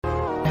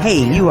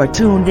Hey, you are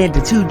tuned in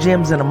to Two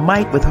Gems and a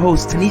Mic with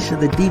host Tanisha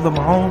the Diva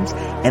Mahomes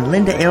and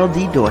Linda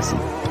L.D. Dorsey.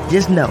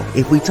 Just know,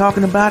 if we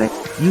talking about it,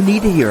 you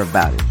need to hear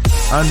about it.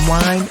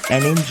 Unwind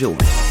and enjoy.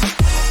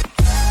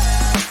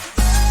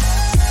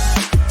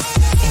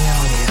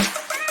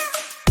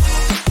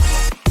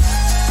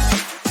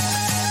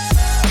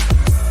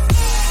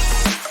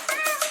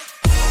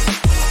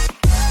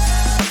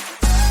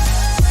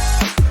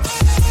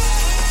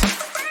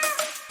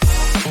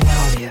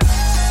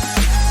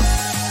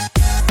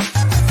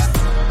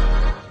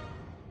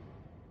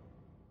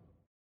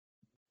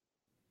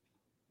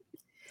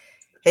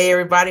 Hey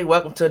everybody,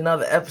 welcome to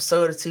another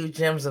episode of Two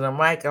Gems and a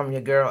Mic. I'm your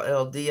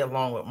girl LD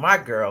along with my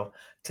girl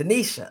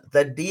Tanisha,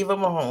 the Diva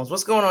Mahomes.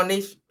 What's going on,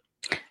 Nisha?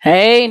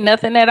 Hey,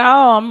 nothing at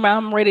all.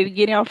 I'm ready to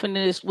get off into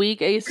this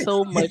week. It's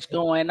so much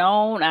going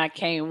on. I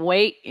can't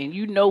wait. And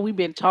you know we've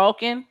been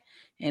talking,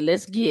 and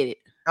let's get it.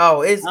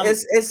 Oh, it's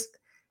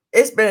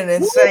been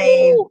an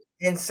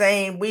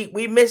insane week.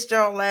 We missed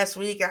y'all last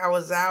week. I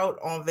was out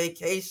on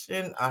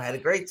vacation. I had a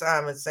great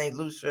time in St.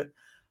 Lucia.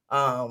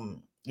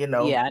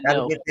 Yeah, I gotta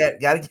know. get that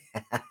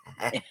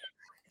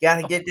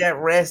gotta get that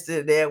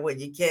rested there when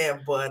you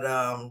can. But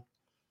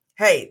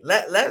hey,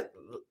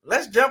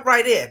 let's jump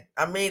right in.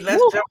 Let's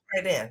Woo. jump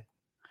right in.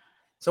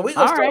 So we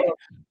gonna All start right. off,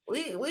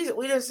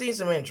 we done seen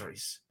some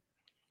injuries.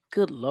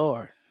 Good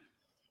Lord.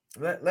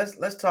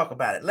 Let's talk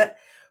about it.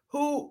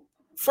 Who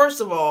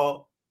first of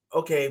all,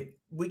 okay,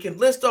 we can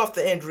list off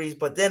the injuries,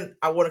 but then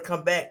I want to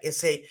come back and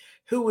say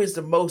who is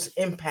the most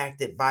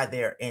impacted by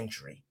their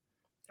injury.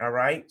 All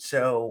right.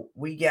 So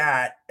we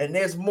got, and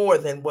there's more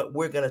than what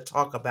we're going to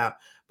talk about,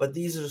 but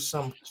these are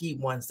some key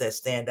ones that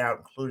stand out,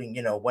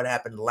 including, what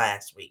happened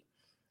last week.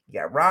 You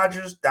got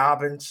Rodgers,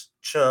 Dobbins,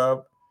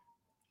 Chubb,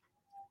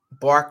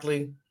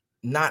 Barkley,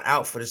 not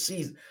out for the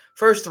season.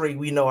 First three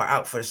we know are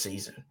out for the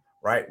season,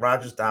 right?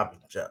 Rodgers,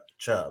 Dobbins,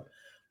 Chubb.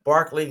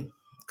 Barkley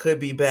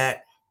could be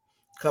back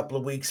a couple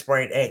of weeks,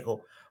 sprained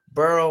ankle.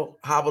 Burrow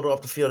hobbled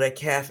off the field. That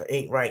calf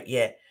ain't right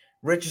yet.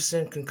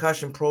 Richardson,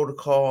 concussion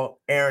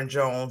protocol. Aaron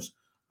Jones,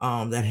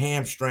 that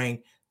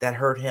hamstring that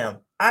hurt him.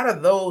 Out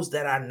of those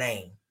that I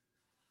named,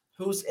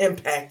 who's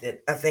impacted?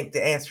 I think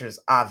the answer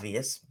is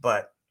obvious,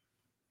 but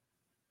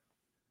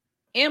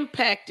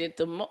Impacted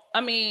as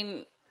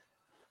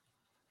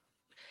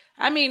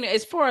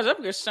far as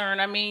I'm concerned,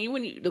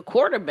 the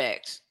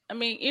quarterbacks.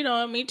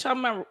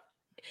 Talking about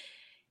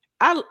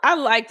I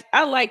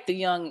like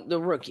the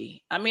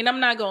rookie. I'm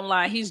not gonna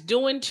lie, he's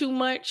doing too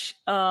much.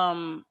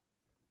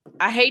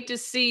 I hate to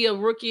see a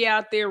rookie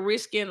out there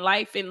risking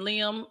life and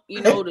limb,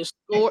 to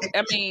score.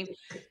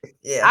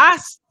 yeah.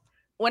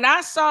 When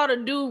I saw the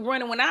dude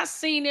running, when I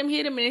seen him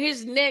hit him and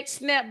his neck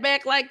snapped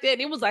back like that,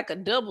 it was like a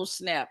double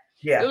snap.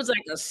 It Yeah. was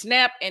like a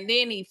snap, and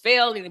then he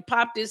fell and he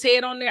popped his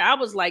head on there. I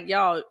was like,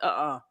 y'all,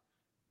 But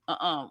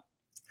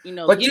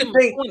get you him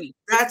think 20.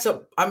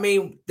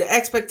 the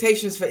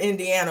expectations for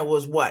Indiana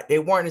was what? They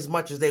weren't as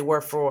much as they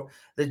were for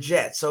the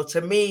Jets. So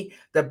to me,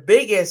 the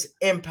biggest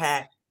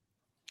impact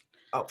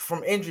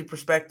from injury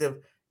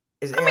perspective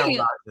is Aaron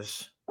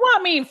Rodgers. Well,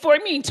 I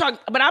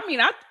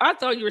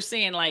thought you were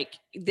saying like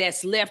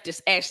that's left is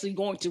actually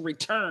going to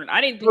return. I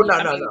didn't think.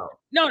 No.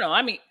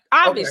 No.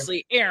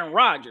 Obviously, Aaron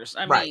Rodgers.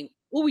 Right.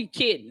 Who we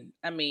kidding?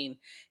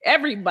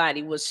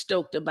 Everybody was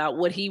stoked about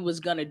what he was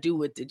gonna do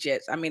with the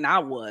Jets. I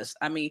was.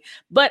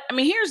 But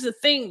here's the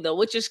thing though,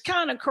 which is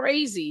kind of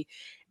crazy.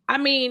 I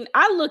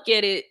look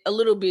at it a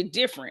little bit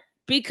different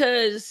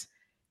because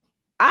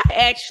I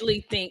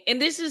actually think,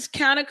 and this is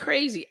kind of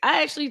crazy,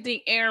 I actually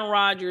think Aaron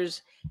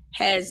Rodgers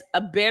has a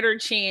better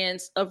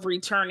chance of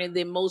returning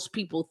than most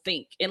people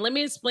think. And let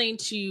me explain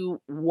to you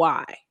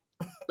why.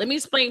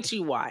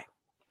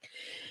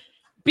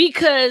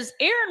 Because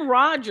Aaron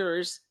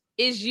Rodgers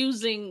is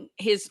using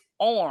his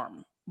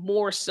arm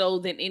more so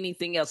than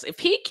anything else. If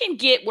he can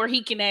get where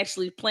he can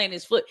actually plant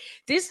his foot,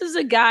 this is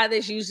a guy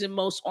that's using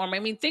most arm.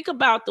 Think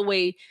about the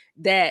way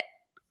that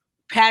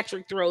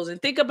Patrick throws,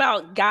 and think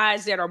about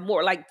guys that are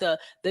more like the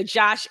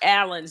Josh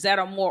Allens that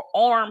are more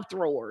arm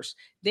throwers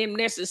than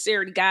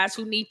necessarily guys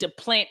who need to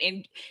plant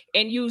and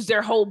use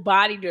their whole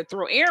body to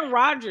throw. Aaron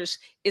Rodgers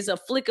is a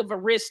flick of a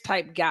wrist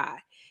type guy.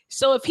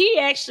 So if he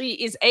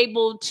actually is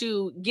able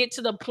to get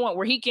to the point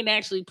where he can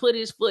actually put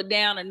his foot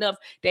down enough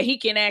that he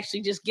can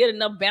actually just get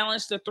enough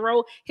balance to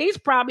throw, he's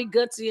probably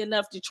gutsy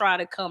enough to try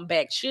to come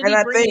back. Should he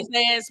bring his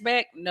ass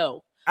back?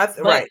 No.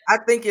 Right. I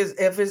think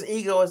if his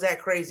ego is that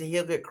crazy,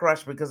 he'll get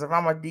crushed, because if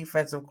I'm a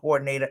defensive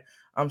coordinator,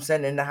 I'm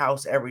sitting in the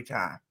house every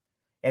time.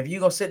 If you're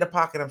going to sit in the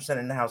pocket, I'm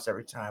sitting in the house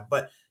every time.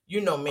 But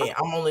you know me,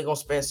 I'm only going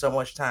to spend so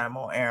much time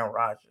on Aaron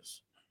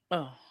Rodgers.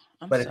 Oh,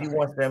 but if you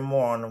want to spend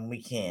more on him, we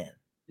can.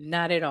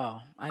 Not at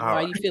all. I know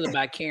how you feel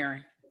about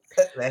Karen.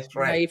 That's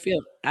right. How you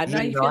feel? I know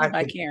how you feel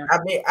about Karen.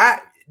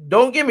 I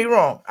don't get me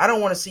wrong. I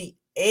don't want to see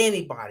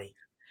anybody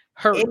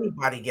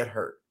get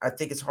hurt. I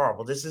think it's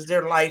horrible. This is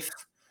their life,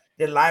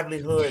 their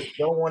livelihood.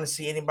 Don't want to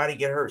see anybody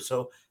get hurt.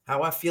 So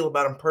how I feel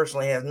about him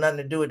personally has nothing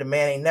to do with the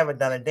man. Ain't never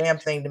done a damn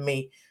thing to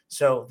me.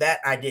 So that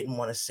I didn't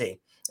want to see.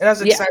 And I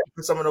was excited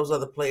for some of those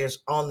other players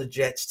on the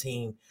Jets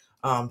team.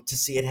 to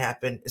see it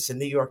happen. It's a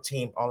New York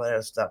team, all that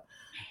other stuff.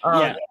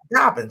 Yeah.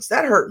 Dobbins,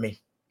 that hurt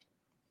me.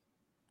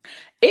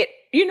 It,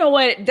 you know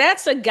what?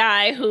 That's a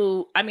guy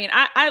who, I mean,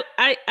 I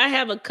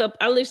have a couple.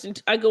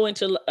 I go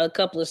into a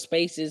couple of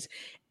spaces,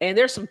 and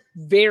there's some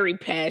very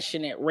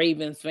passionate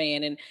Ravens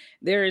fan, and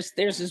there's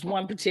this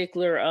one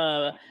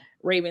particular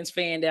Ravens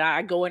fan that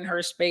I go in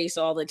her space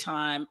all the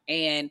time,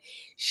 and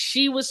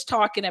she was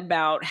talking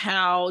about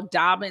how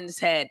Dobbins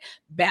had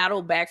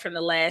battled back from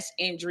the last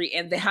injury,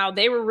 and how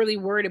they were really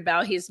worried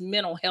about his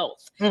mental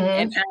health, Mm-hmm.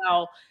 and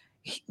how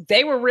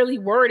they were really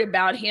worried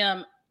about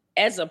him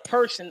as a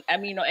person. I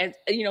mean, as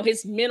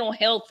his mental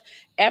health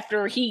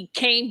after he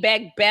came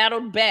back,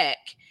 battled back,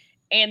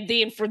 and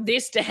then for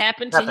this to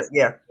happen to him,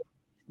 Yeah.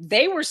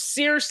 they were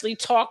seriously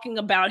talking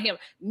about him,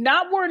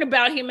 not worrying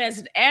about him as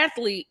an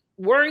athlete,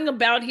 worrying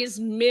about his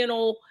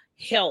mental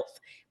health.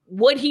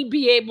 Would he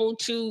be able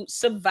to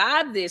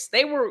survive this?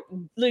 They were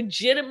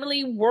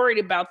legitimately worried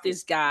about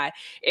this guy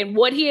and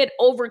what he had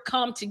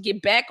overcome to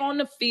get back on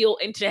the field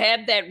and to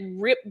have that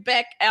ripped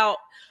back out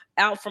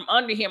from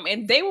under him.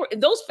 And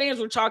those fans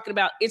were talking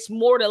about it's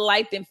more to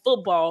life than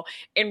football,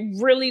 and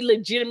really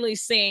legitimately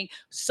saying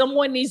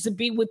someone needs to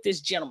be with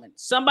this gentleman.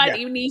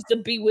 Somebody needs to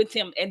be with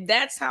him. And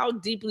that's how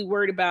deeply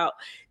worried about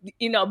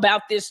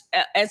this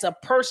as a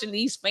person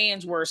these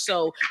fans were.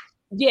 So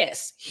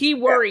yes, he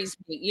worries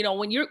me.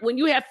 When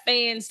you have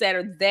fans that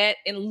are that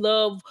in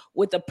love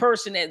with a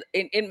person, and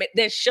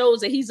that shows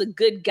that he's a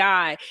good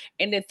guy,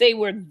 and that they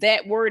were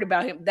that worried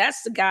about him.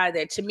 That's the guy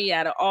that, to me,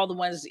 out of all the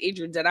ones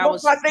injured, that I Well,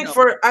 was. I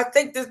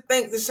think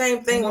the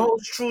same thing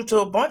holds true to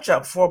a bunch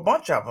of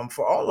them,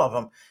 for all of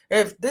them.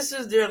 If this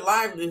is their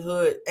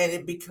livelihood and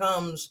it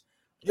becomes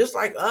just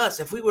like us,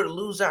 if we were to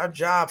lose our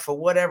job for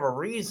whatever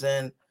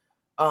reason,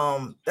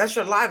 that's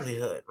your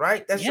livelihood,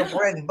 right? That's your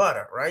bread and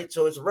butter, right?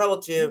 So it's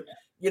relative,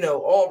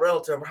 all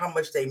relative how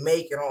much they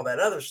make and all that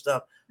other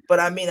stuff. But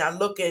I mean, I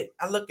look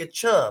at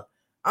Chubb.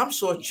 I'm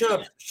sure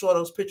Chubb saw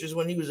those pictures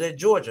when he was at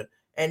Georgia,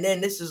 and then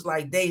this is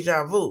like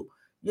deja vu.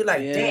 You're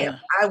like, damn,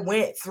 I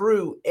went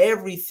through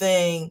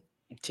everything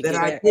that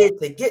I did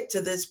to get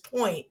to this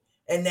point,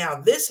 and now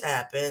this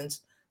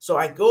happens. So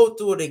I go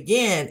through it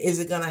again. Is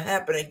it going to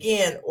happen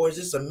again, or is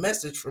this a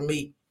message for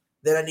me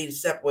that I need to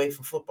step away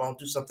from football and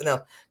do something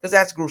else? Because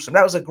that's gruesome.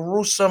 That was a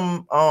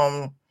gruesome.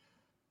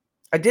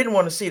 I didn't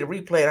want to see the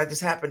replay. I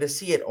just happened to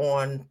see it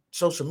on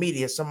social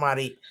media.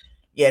 Somebody,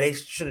 they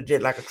should have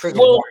did like a trigger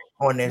warning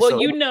on there. Well,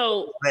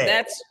 so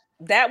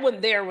that one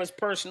there was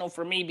personal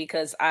for me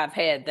because I've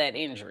had that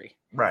injury.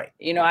 Right.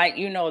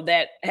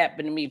 That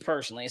happened to me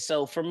personally.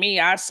 So for me,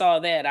 I saw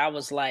that. I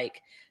was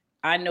like,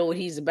 I know what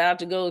he's about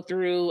to go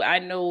through. I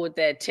know what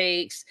that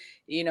takes.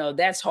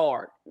 That's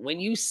hard. When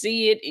you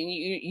see it and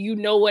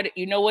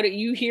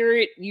you hear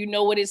it, you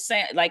know what it's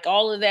saying. Like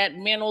all of that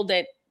mental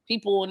that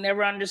people will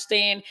never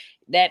understand,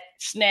 that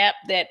snap,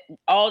 that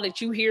all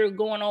that you hear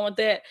going on with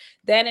that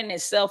in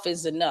itself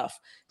is enough.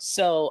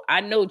 So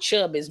I know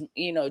Chubb is,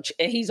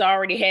 he's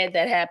already had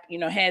that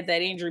happen, had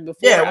that injury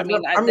before. Yeah, I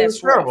mean, it was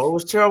terrible. It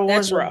was terrible when he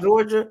was in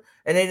Georgia,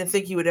 and they didn't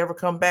think he would ever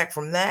come back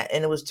from that,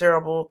 and it was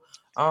terrible.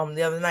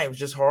 The other night it was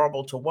just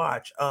horrible to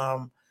watch.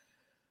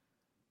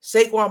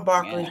 Saquon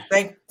Barkley,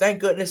 thank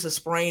goodness a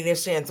sprain. They're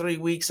saying 3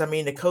 weeks. I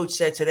mean, the coach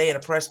said today in a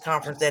press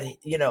conference that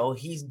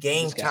he's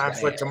game time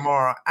for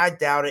tomorrow. I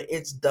doubt it.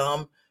 It's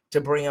dumb to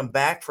bring him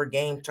back for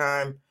game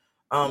time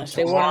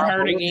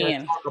tomorrow. We're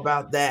going to talk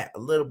about that a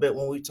little bit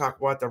when we talk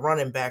about the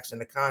running backs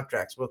and the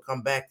contracts. We'll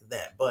come back to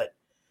that. But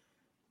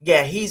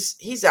yeah,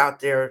 he's out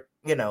there,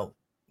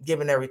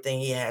 giving everything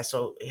he has.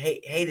 So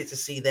hated to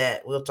see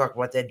that. We'll talk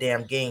about that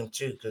damn game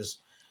too, because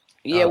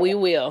we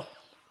will.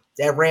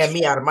 That ran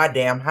me out of my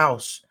damn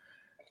house.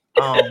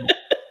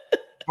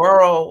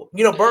 Burrow,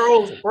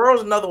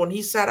 Burrow's another one.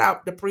 He sat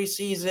out the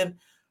preseason.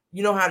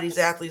 You know how these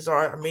athletes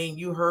are. I mean,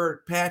 you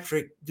heard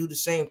Patrick do the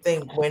same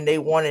thing when they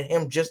wanted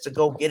him just to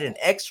go get an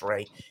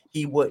X-ray.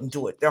 He wouldn't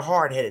do it. They're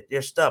hard-headed.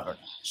 They're stubborn.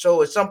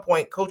 So at some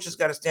point, coaches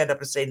got to stand up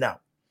and say no.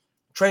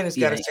 Trainers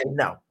got to say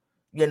no.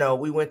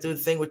 We went through the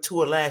thing with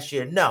Tua last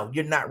year. No,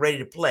 you're not ready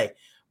to play.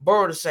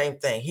 Burrow, the same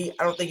thing.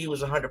 I don't think he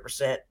was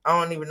 100%.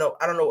 I don't even know.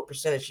 I don't know what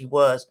percentage he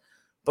was.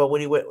 But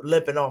when he went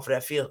limping off of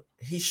that field,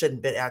 he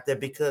shouldn't have been out there,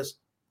 because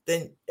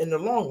then in the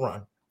long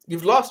run,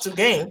 you've lost 2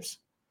 games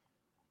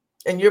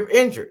and you're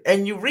injured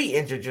and you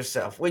re-injured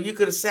yourself. Well, you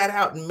could have sat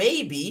out and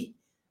maybe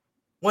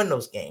won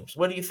those games.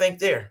 What do you think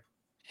there?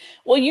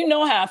 Well, you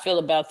know how I feel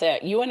about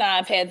that. You and I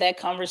have had that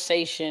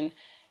conversation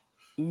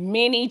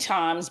many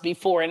times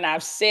before, and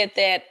I've said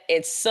that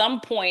at some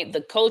point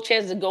the coach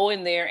has to go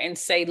in there and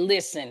say,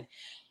 listen,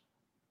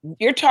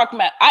 you're talking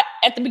about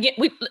at the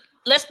beginning.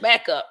 Let's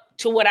back up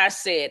to what I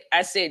said.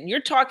 I said,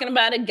 you're talking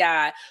about a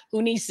guy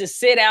who needs to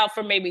sit out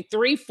for maybe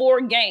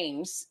 3-4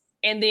 games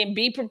and then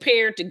be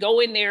prepared to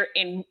go in there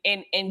and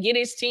get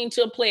his team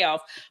to a playoff.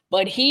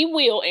 But he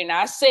will, and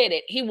I said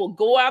it, he will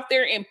go out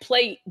there and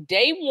play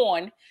day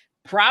one,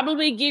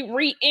 probably get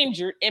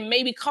re-injured, and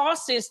maybe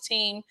cost his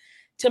team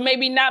to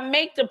maybe not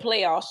make the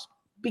playoffs,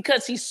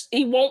 because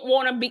he won't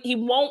want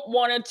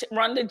to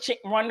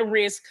run the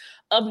risk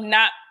of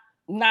not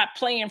not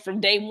playing from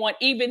day one,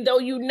 even though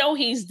you know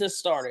he's the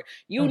starter.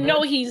 You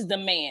know he's the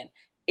man.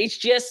 It's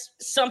just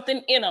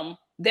something in them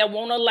that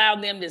won't allow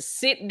them to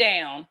sit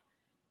down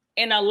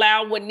and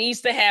allow what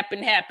needs to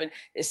happen.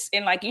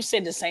 And like you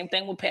said, the same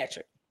thing with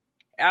Patrick.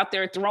 Out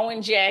there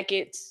throwing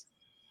jackets.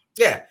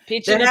 Yeah,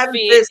 pitching they're a having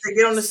fit. fits. They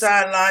get on the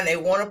sideline. They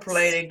want to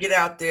play. They get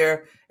out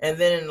there, and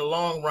then in the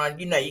long run,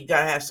 you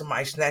gotta have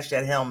somebody snatch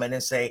that helmet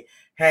and say,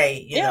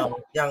 "Hey,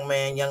 young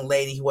man, young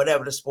lady,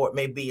 whatever the sport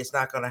may be, it's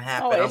not going to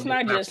happen." Oh, it's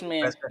not just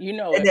men.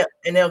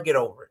 And they'll get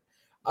over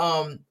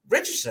it.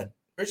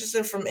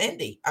 Richardson from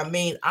Indy. I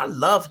mean, I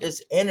love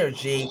his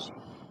energy.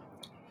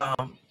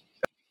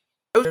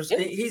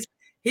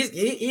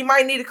 He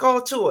might need to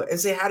call Tua and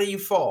say, "How do you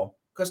fall?"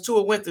 Because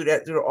Tua went through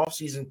that through the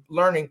offseason,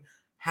 learning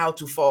how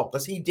to fall.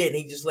 Because he didn't.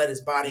 He just let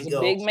his body go.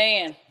 A big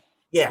man.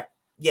 Yeah.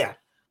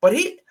 But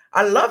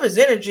I love his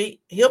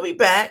energy. He'll be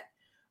back.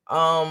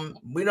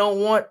 We don't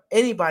want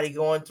anybody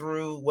going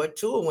through what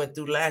Tua went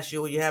through last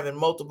year, where you're having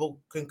multiple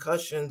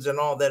concussions and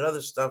all that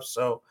other stuff.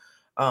 So,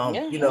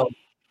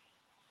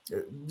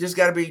 just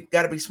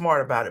gotta be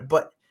smart about it.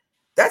 But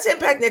that's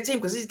impacting that team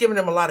because he's giving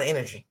them a lot of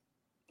energy.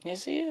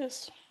 Yes, he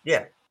is.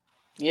 Yeah.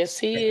 Yes,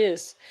 he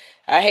is.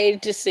 I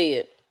hated to see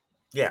it.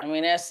 Yeah. I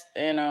mean, that's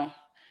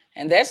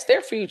and that's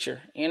their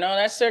future.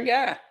 That's their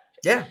guy.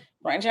 Yeah.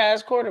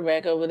 Franchise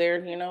quarterback over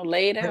there.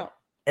 Laid out.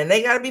 And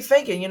they got to be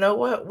thinking, you know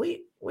what?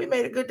 We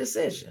made a good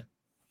decision.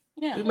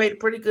 Yeah. We made a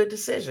pretty good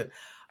decision.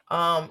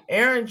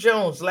 Aaron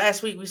Jones,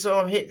 last week we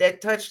saw him hit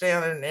that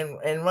touchdown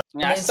and run.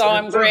 I saw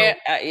him grab.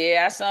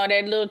 I saw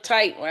that little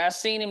tight. When I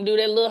seen him do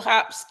that little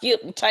hop,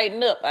 skip, and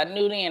tighten up, I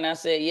knew then. I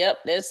said, "Yep,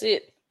 that's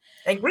it."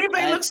 And Green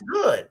Bay looks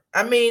good.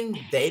 I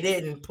mean, they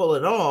didn't pull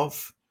it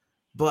off,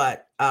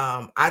 but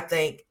I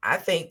think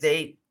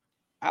they.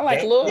 I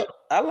like Love.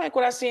 I like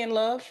what I see in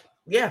Love.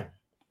 Yeah.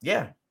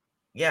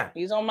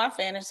 He's on my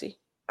fantasy.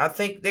 I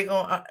think they're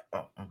gonna.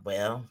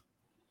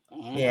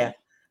 Yeah,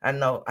 I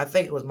know. I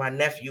think it was my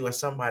nephew or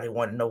somebody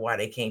wanted to know why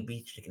they can't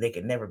beat you. They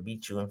could never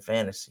beat you in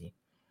fantasy.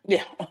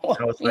 Yeah,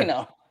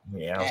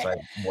 Yeah, I was like,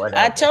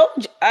 whatever.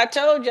 I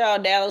told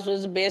y'all Dallas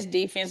was the best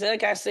defense.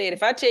 Like I said,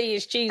 if I tell you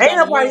it's cheese, ain't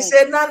nobody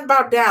said nothing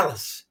about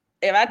Dallas.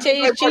 If I tell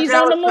you it's cheese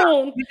on the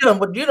moon,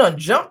 you done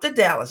jumped to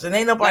Dallas, and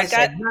ain't nobody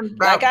said nothing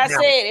about Dallas.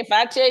 Said, if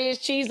I tell you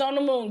it's cheese on the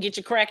moon, get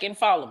your crack and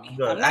follow me.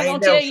 Good. I'm not gonna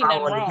tell you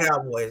nothing wrong. The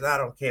Cowboys, I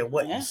don't care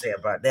what you say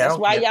about that. That's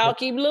why y'all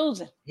keep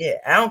losing. Yeah,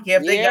 I don't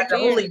care if they got the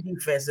only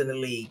defense in the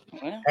league.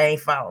 I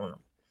ain't following them.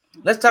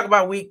 Let's talk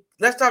about week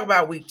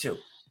 2.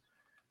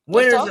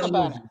 Winners and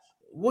losers.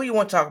 What do you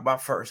want to talk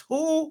about first?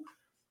 Who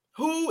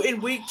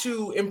in week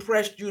 2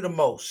 impressed you the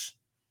most?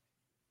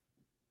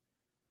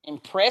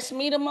 Impressed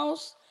me the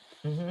most?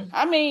 Mm-hmm.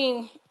 I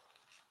mean,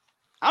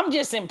 I'm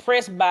just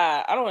impressed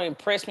by. I don't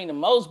impress me the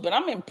most, but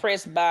I'm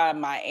impressed by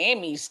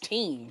Miami's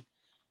team.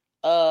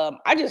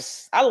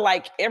 I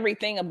like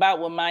everything about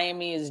what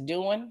Miami is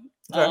doing.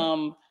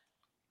 Okay.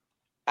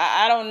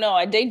 I don't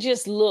know. They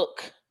just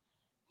look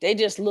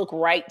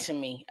right to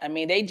me. I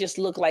mean, they just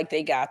look like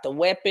they got the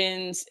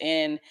weapons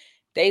and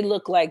they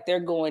look like they're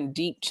going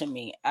deep to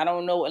me. I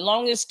don't know. As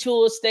long as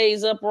Tua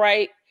stays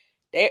upright,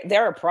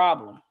 they're a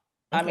problem.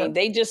 Okay. I mean,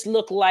 they just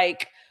look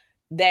like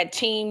that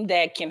team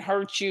that can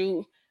hurt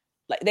you.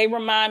 Like they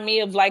remind me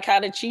of like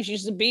how the Chiefs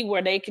used to be,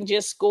 where they can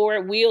just score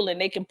at will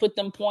and they can put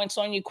them points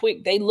on you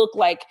quick. They look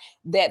like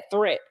that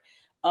threat.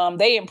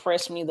 They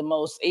impress me the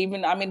most.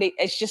 Even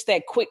it's just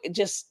that quick.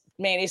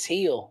 It's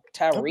Hill,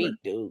 Tyreek,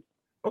 dude.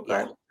 Okay.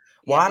 Yeah.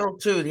 Waddle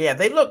too. Yeah,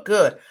 they look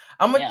good.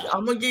 I'm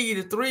gonna give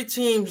you the 3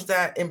 teams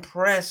that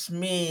impress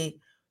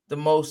me the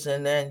most,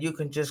 and then you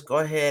can just go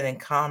ahead and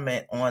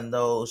comment on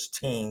those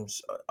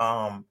teams.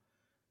 The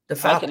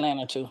Falcons. I like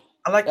Atlanta too.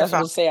 I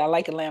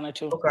like Atlanta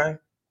too. Okay.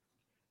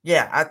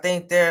 Yeah, I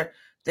think they're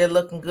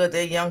looking good.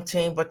 They're a young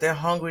team, but they're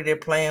hungry. They're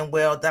playing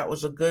well. That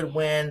was a good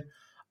win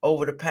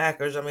over the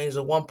Packers. I mean, it's a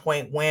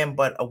 1-point win,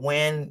 but a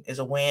win is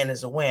a win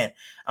is a win.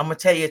 I'm gonna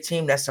tell you a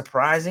team that's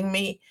surprising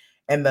me,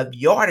 and the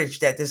yardage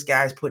that this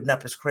guy's putting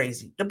up is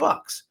crazy. The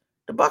Bucs.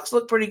 The Bucs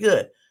look pretty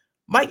good.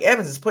 Mike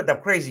Evans is putting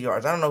up crazy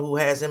yards. I don't know who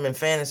has him in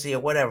fantasy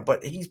or whatever,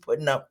 but he's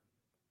putting up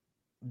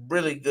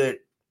really good.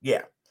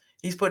 Yeah,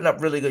 he's putting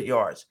up really good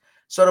yards.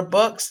 So the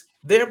Bucs,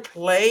 their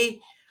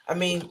play. I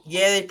mean,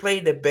 they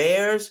played the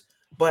Bears,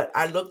 but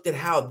I looked at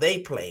how they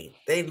played.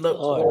 They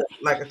look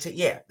like a team.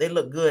 Yeah, they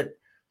look good.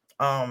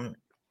 Like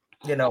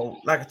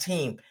a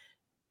team.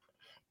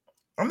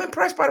 I'm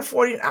impressed by the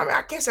 40.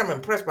 I guess I'm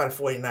impressed by the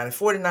 49ers.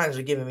 49ers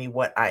are giving me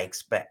what I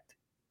expect.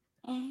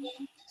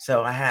 Mm-hmm.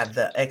 So I have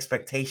the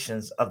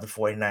expectations of the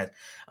 49ers.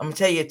 I'm gonna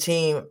tell you a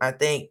team, I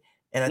think,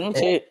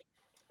 the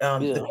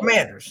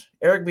Commanders.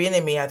 Eric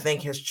Bieniemy, I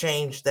think, has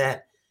changed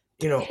that.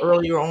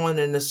 Earlier on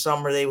in the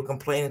summer, they were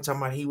complaining, talking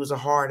about he was a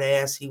hard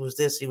ass, he was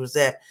this, he was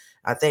that.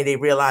 I think they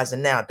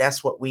realizing now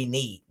that's what we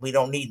need. We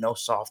don't need no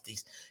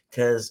softies,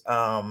 because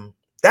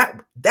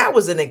that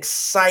was an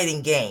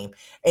exciting game.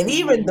 And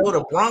even though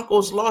the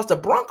Broncos lost, the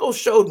Broncos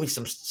showed me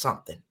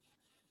something.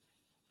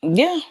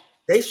 Yeah.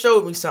 They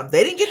showed me something.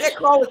 They didn't get that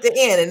call at the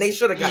end, and they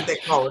should have got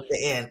that call at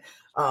the end.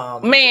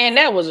 Man,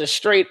 that was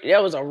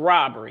a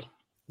robbery.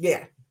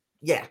 Yeah,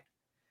 yeah,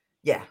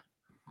 yeah.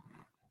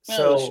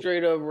 That was So,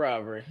 straight up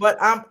robbery. but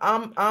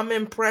I'm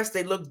impressed.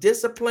 They look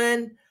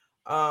disciplined.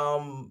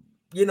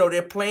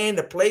 They're playing.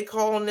 The play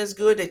calling is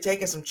good. They're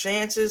taking some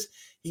chances.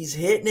 He's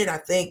hitting it. I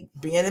think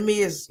Bieniemy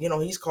is,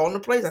 he's calling the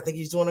plays. I think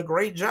he's doing a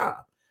great job.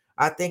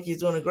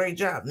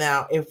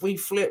 Now, if we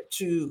flip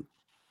to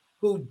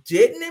who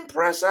didn't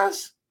impress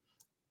us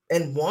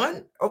and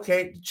won,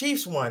 okay, the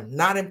Chiefs won.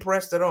 Not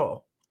impressed at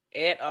all.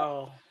 At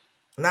all.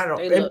 Not at all.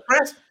 They look.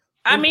 Impressed.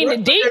 I mean, the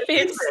Impressed with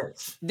their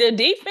defense. The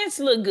defense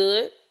looked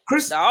good.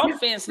 Chris, The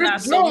offense, Chris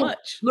not so Jones,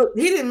 much. look,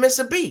 he didn't miss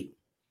a beat.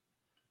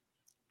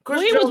 Well,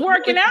 he was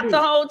working out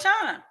the whole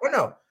time. I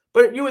know,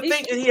 but you would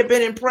think that he had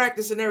been in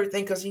practice and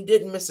everything because he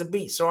didn't miss a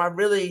beat. So I'm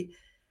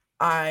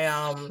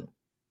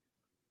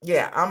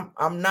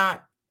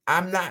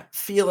not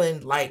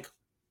feeling like,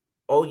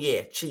 oh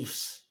yeah,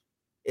 Chiefs,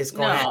 it's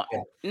gonna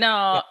happen.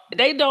 No,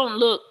 they don't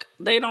look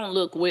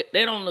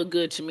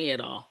good to me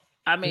at all.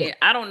 I mean,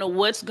 I don't know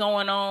what's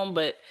going on,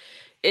 but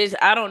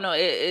I don't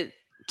know.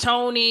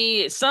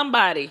 Tony,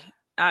 somebody,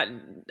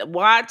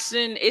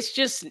 Watson. It's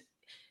just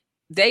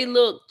they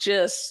look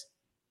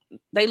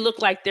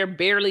like they're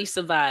barely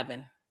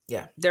surviving.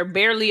 Yeah, they're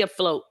barely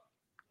afloat.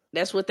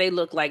 That's what they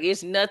look like.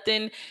 It's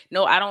nothing.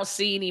 No, I don't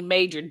see any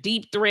major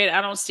deep threat.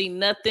 I don't see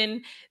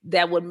nothing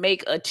that would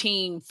make a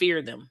team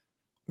fear them.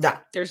 Nah,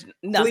 there's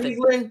nothing.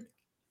 Cleveland,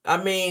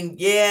 I mean,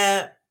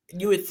 yeah,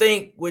 you would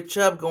think with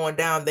Chubb going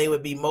down, they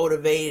would be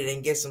motivated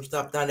and get some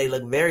stuff done. They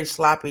look very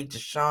sloppy.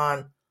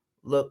 Deshaun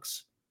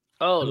looks.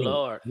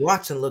 Lord,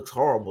 Watson looks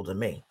horrible to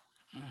me.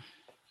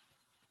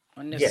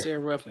 Unnecessary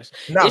roughness.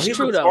 No, it's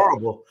true though.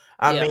 Horrible.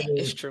 I mean,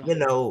 it's true.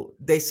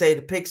 They say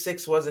the pick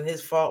six wasn't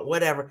his fault.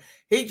 Whatever.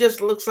 He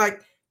just looks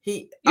like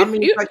did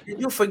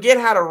you forget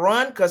how to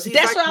run? Because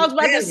that's what I was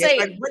about to say.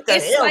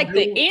 It's like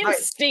the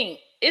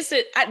instinct.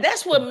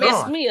 That's what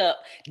messed me up.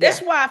 That's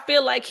why I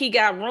feel like he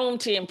got room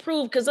to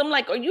improve. Because I'm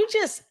like, are you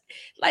just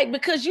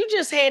because you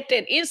just had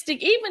that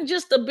instinct, even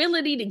just the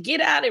ability to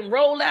get out and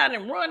roll out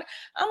and run.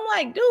 I'm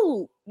like,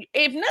 dude,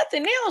 if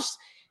nothing else,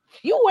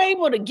 you were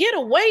able to get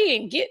away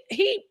and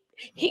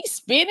he's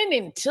spinning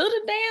into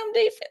the damn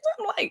defense.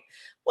 I'm like,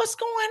 what's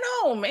going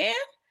on, man?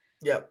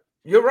 Yep,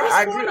 you're right.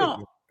 I agree with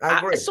you. I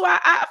agree. So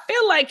I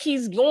feel like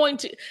he's going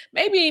to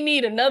maybe he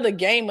need another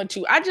game or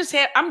two. I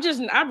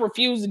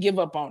refuse to give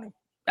up on him.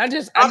 I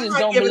just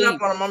don't believe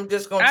up on him. I'm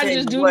just going to I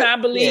just do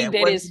not believe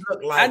that it's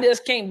like. I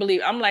just can't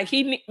believe. I'm like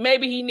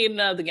maybe he need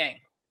another game.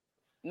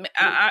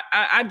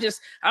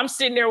 I'm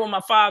sitting there with my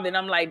father and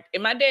I'm like,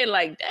 and my dad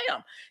like,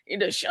 damn,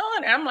 Deshaun.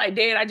 And I'm like,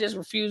 Dad, I just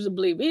refuse to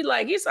believe.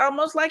 It's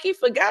almost like he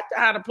forgot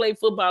how to play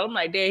football. I'm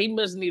like, Dad, he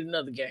must need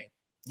another game.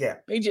 Yeah.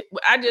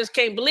 I just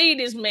can't believe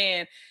this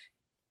man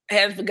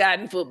has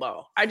forgotten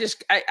football. I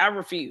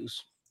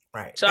refuse.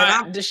 Right. So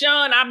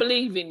Deshaun, I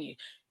believe in you.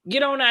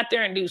 Get on out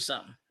there and do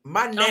something.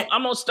 I'm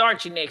gonna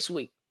start you next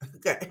week.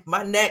 Okay.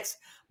 My next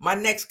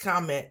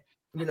comment,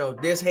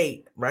 there's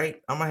hate, right?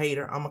 I'm a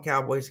hater. I'm a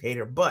Cowboys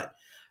hater, but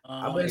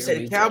I'm going to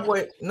say the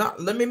Cowboys. No,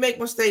 let me make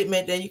my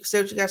statement. Then you can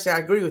say what you got to say. I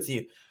agree with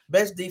you.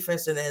 Best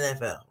defense in the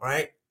NFL,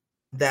 right?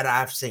 That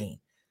I've seen.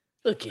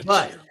 Look at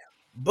you.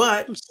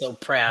 But I'm so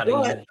proud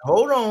of you.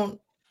 Hold on.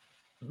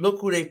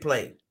 Look who they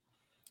played.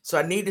 So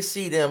I need to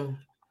see them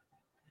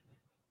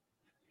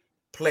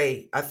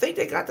play. I think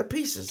they got the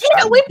pieces.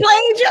 Yeah, we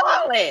played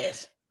your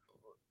ass.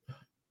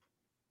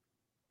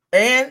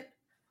 And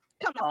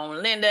come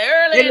on, Linda.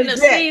 Early in the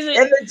season.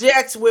 And the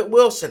Jets with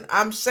Wilson.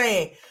 I'm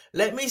saying,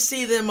 let me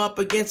see them up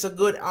against a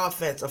good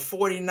offense, a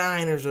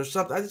 49ers or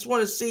something. I just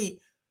want to see.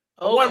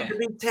 I want them to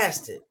be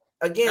tested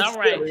against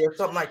Philly or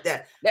something like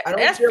that.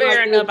 That's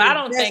fair enough. I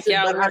don't think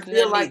y'all. I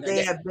feel like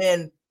they have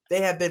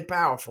been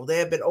powerful. They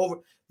have been over.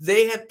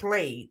 They have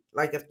played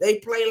like if they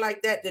play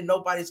like that, then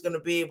nobody's going to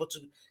be able to.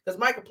 Because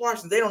Michael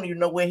Parsons, they don't even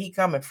know where he's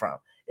coming from.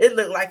 It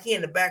looked like he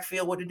in the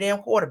backfield with the damn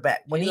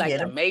quarterback when he like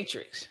hit a him.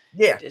 Matrix.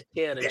 Yeah, just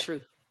tell the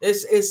truth.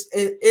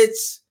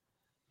 It's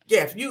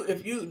yeah.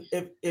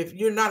 If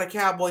you're not a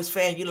Cowboys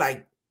fan, you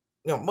like,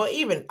 but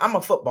even I'm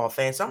a football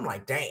fan, so I'm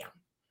like, damn.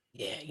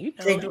 Yeah, you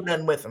know, can't do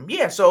nothing with them.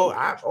 Yeah, so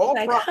all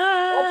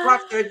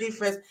props to their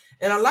defense,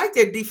 and I like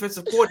their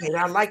defensive coordinator.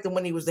 I liked him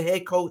when he was the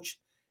head coach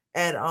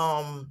at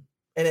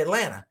in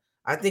Atlanta.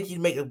 I think he'd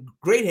make a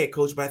great head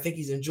coach, but I think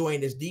he's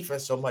enjoying his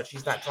defense so much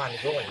he's not trying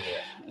to go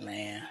anywhere.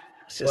 Man,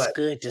 it's just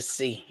good to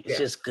see. It's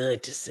just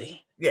good to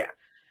see. Yeah,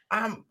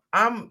 I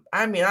mean,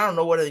 I don't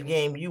know what other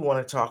game you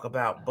want to talk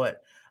about,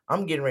 but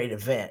I'm getting ready to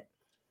vent.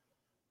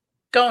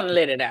 Go and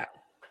let it out.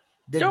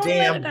 The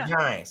damn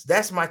Giants.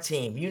 That's my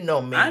team. You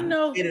know me. I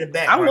know. Get in the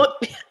background.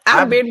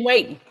 I've been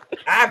waiting.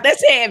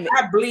 Let's have it.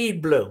 I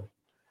bleed blue.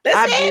 When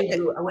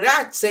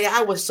I say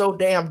I was so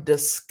damn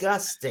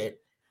disgusted.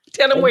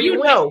 Tell them where you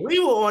went. We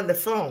were on the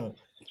phone.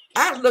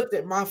 I looked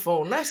at my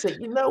phone and I said,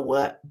 you know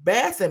what?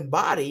 Bath and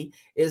Body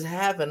is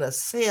having a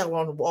sale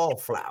on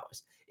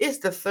wallflowers. It's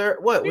the third.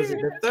 What was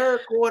it? The third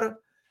quarter?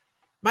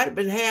 Might have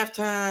been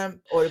halftime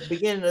or the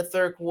beginning of the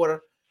third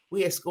quarter.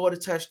 We had scored a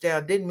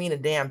touchdown. Didn't mean a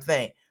damn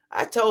thing.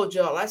 I told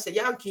y'all, I said,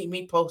 y'all keep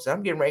me posted.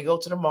 I'm getting ready to go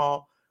to the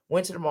mall.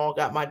 Went to the mall,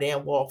 got my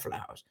damn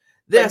wallflowers.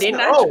 Then I said,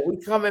 oh, we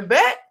coming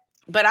back?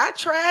 But I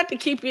tried to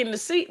keep you in the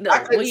seat, I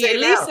though. couldn't Will you stay at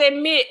least down.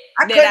 admit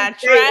I that I couldn't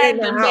stay in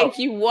tried to the make house.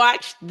 you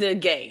watch the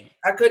game?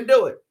 I couldn't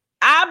do it.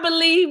 I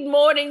believed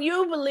more than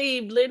you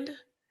believed, Linda.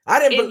 I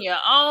didn't in your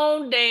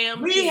own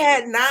damn We team.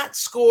 had not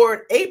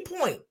scored a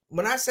point.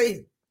 When I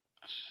say,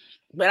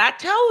 but I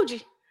told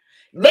you,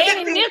 look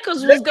Danny at me,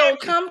 Nichols was gonna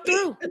come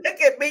through.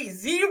 Look at me,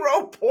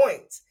 0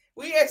 points.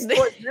 We had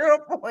scored 0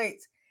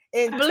 points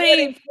in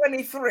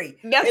 2023.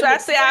 That's what I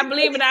said. I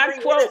believe in our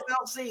quote.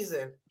 NFL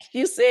season.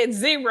 You said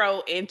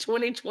 0 in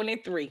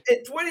 2023.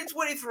 In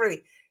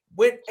 2023.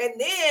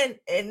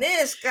 And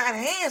then Scott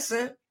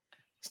Hansen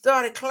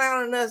started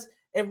clowning us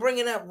and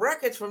bringing up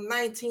records from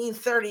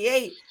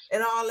 1938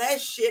 and all that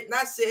shit. And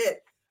I said,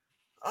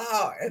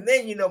 oh, and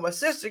then my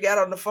sister got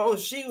on the phone.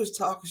 She was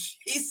talking.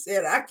 She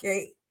said, I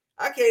can't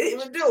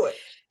even do it.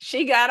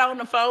 She got on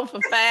the phone for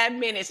 5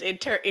 minutes and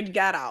it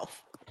got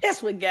off.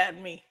 That's what got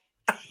me.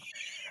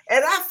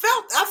 And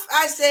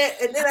I said,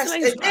 and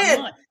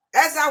then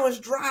as I was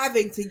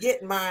driving to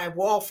get my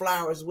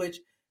wallflowers, which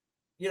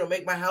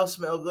make my house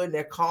smell good and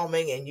they're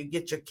calming, and you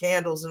get your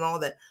candles and all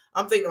that,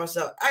 I'm thinking to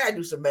myself, I gotta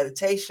do some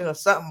meditation or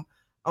something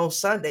on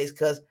Sundays,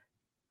 because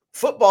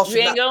football should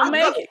ain't gonna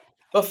make it.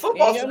 But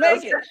football should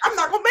make it. I'm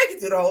not gonna make it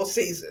through the whole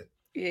season.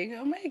 You ain't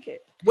gonna make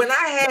it. When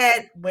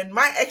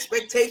my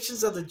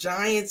expectations of the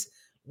Giants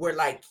were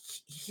like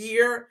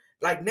here,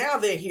 like now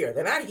they're here.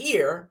 They're not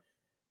here,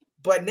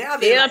 but now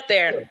they're up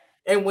there. Here.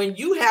 And when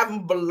you have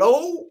them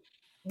below,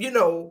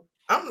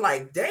 I'm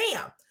like,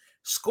 damn,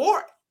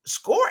 score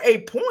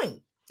a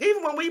point.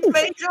 Even when we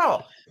played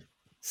y'all,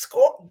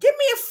 give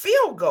me a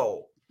field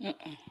goal.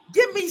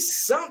 Give me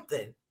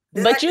something.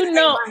 But hang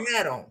my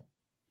hat on.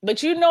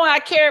 But I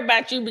care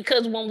about you,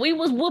 because when we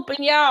was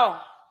whooping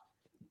y'all,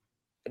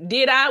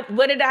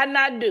 what did I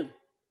not do?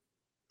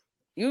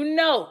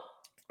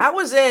 I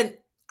was in,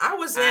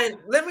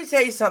 let me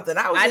tell you something.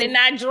 I did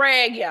not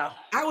drag y'all.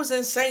 I was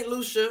in St.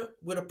 Lucia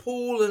with a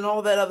pool and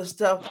all that other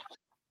stuff.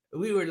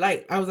 We were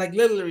I was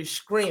literally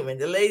screaming.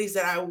 The ladies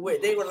that I was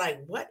with, they were like,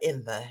 what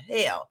in the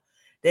hell?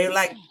 They were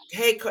like,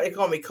 hey, they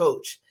call me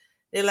Coach.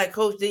 They're like,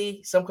 Coach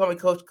D, some call me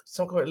Coach,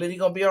 some call me Liddy,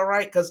 gonna be all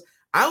right? Because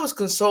I was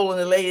consoling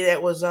the lady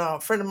that was a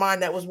friend of mine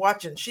that was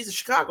watching. She's a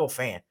Chicago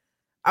fan.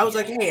 I was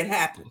like, hey, it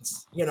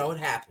happens. It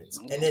happens.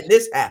 And then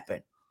this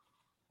happened.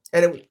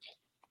 And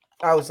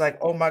I was like,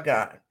 oh my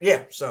God.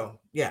 Yeah. So,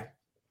 yeah.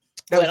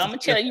 But I'm going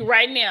to tell you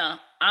right now,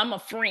 I'm a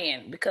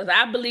friend, because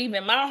I believe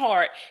in my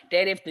heart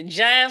that if the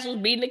Giants was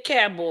beating the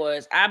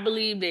Cowboys, I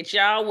believe that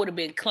y'all would have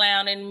been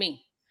clowning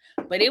me.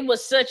 But it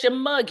was such a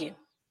mugging.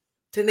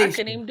 Tanisha, I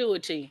couldn't even do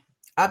it to you.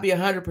 I'll be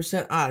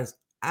 100% honest.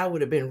 I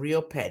would have been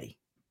real petty.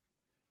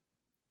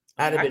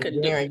 I'd have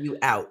been wearing you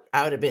out.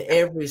 I would have been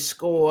every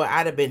score.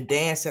 I'd have been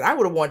dancing. I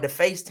would have wanted to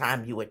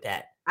FaceTime you with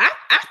that. I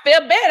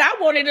felt bad. I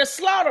wanted a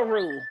slaughter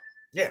rule.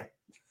 Yeah.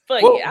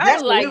 But well, I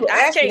was like,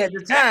 I can't. At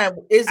the time,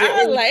 is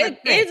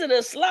it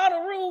a slaughter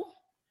rule?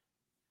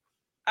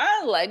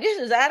 I was like, this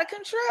is out of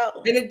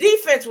control. And the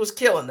defense was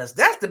killing us.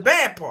 That's the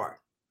bad part.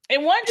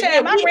 And one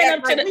time I ran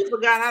up to we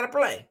forgot how to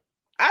play.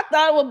 I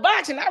thought it was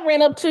boxing. I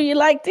ran up to you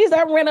like this.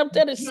 I ran up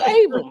there to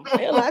save him.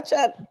 Hell, I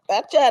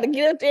tried to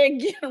get up there and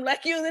get him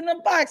like you was in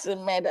the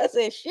boxing, man. I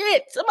said,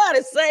 shit,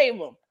 somebody save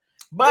him.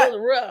 But it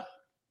was rough.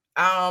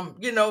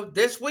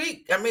 this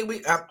week, I mean,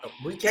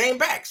 we came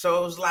back.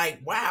 So it was like,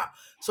 wow.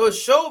 So it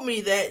showed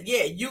me that,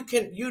 yeah,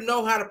 you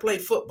know how to play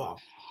football.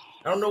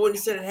 I don't know what he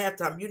said at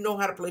halftime. You know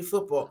how to play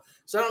football.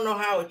 So I don't know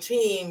how a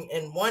team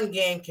in one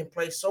game can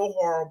play so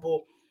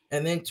horrible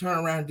and then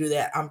turn around and do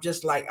that. I'm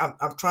just like,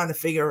 I'm trying to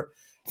figure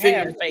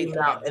it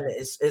out, and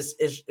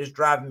it's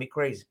driving me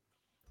crazy.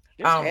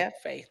 Just have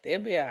faith. They'll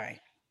be all right.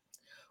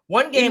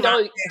 One game,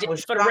 for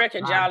the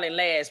record, y'all in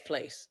last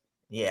place.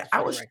 Yeah,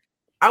 I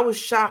was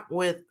shocked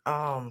with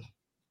not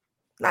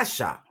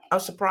shocked. I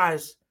was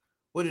surprised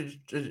with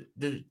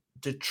the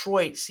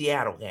Detroit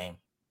Seattle game.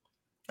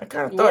 I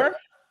kind of thought,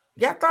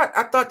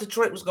 I thought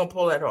Detroit was gonna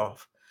pull that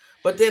off,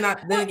 but then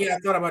again I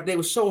thought about they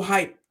were so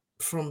hyped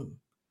from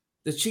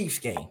the Chiefs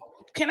game.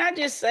 Can I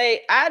just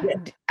say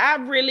I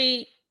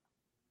really,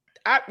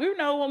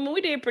 when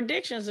we did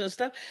predictions and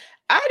stuff,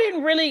 I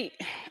didn't really.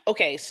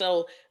 Okay,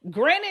 so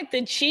granted,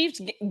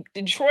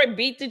 Detroit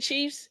beat the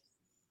Chiefs.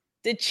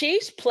 The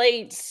Chiefs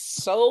played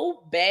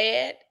so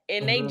bad,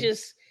 and they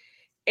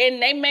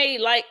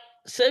made like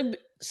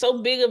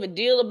so big of a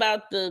deal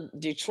about the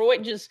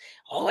Detroit.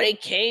 They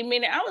came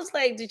in. I was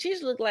like, the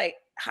Chiefs look like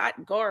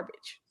hot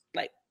garbage.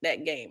 Like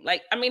that game.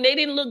 Like, I mean, they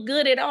didn't look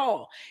good at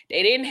all.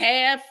 They didn't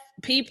have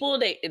people.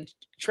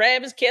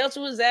 Travis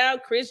Kelce was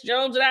out, Chris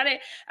Jones was out there.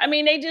 I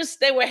mean,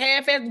 they were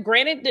half-assed.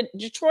 Granted,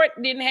 Detroit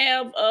didn't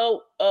have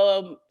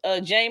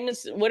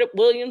James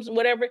Williams,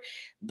 whatever,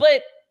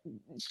 but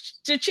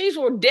the Chiefs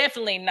were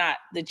definitely not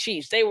the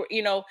Chiefs. They were,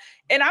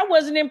 and I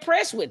wasn't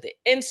impressed with it.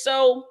 And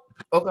so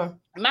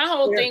my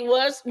whole thing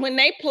was when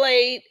they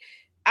played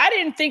I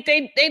didn't think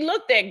they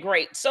looked that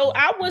great. So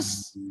I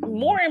was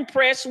more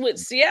impressed with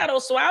Seattle.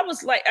 So I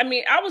was like, I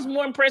mean, I was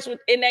more impressed with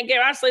in that game.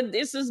 I said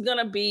this is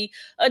gonna be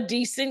a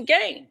decent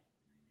game.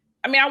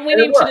 I mean, I went And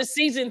it into was. the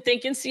season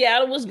thinking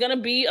Seattle was gonna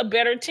be a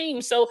better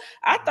team. So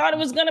I thought it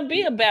was gonna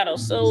be a battle.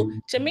 So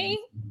to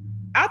me,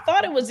 I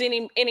thought it was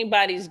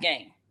anybody's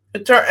game.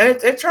 It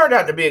turned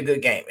out to be a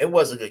good game. It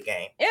was a good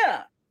game.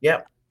 Yeah.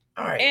 Yep.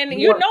 All right. And You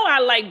you want? know I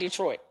like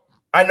Detroit.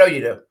 I know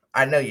you do.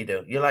 I know you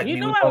do. You like You me.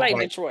 know We I both like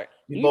like. Detroit.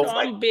 We both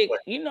like Detroit.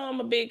 I'm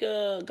a big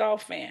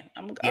golf fan.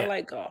 I Yeah.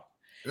 like golf.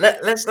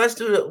 Let's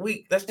do the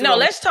week. Let's do No, the.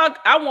 let's talk.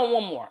 I want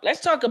one more.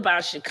 Let's talk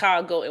about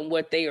Chicago and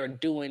what they are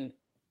doing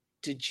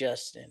to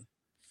Justin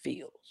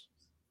Fields.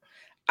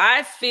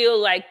 I feel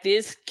like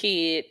this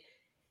kid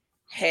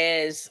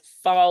has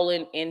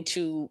fallen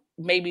into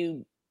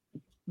maybe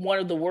one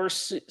of the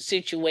worst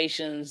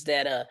situations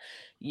that a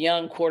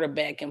young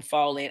quarterback can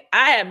fall in.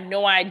 I have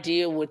no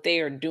idea what they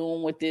are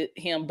doing with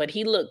him, but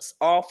he looks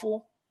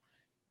awful.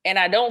 And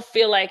I don't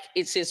feel like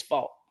it's his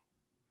fault.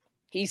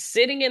 He's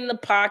sitting in the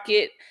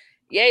pocket.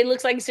 Yeah, he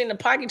looks like he's in the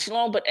pocket too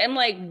long, but I'm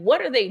like,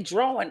 what are they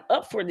drawing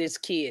up for this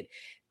kid?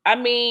 I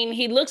mean,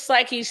 he looks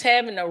like he's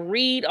having to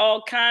read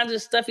all kinds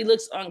of stuff. He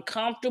looks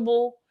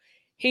uncomfortable.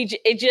 He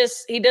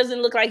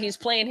doesn't look like he's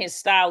playing his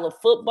style of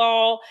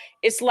football.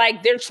 It's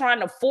like they're trying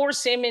to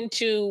force him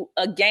into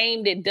a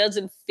game that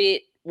doesn't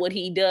fit what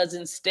he does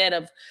instead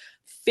of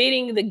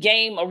fitting the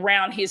game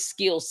around his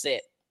skill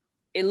set.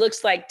 It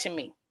looks like to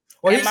me.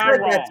 Well, he Am I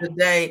said that wrong?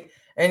 today,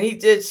 and he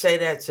did say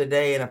that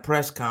today in a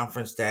press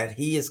conference that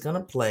he is going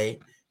to play.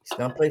 He's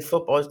going to play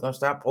football. He's going to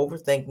stop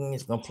overthinking.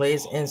 He's going to play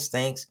his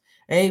instincts,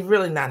 and he's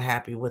really not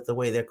happy with the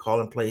way they're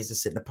calling plays to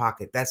sit in the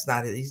pocket. That's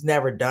not it. He's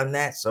never done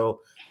that, so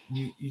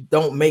you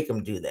don't make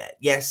him do that.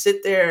 Yeah,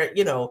 sit there,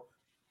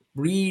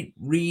 read,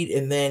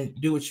 and then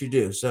do what you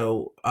do.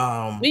 So,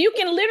 But you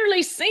can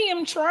literally see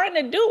him trying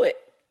to do it.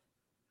 oh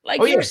Like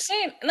you're yeah,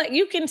 saying, like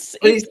you can see,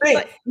 but he's saying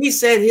like he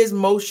said his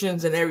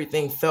motions and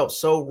everything felt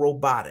so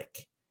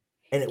robotic,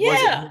 and it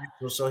wasn't yeah.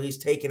 natural. So he's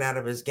taken out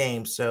of his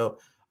game. So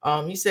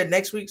he said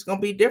next week's gonna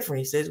be different.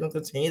 He said he's gonna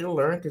continue to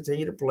learn,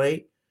 continue to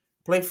play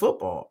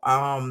football.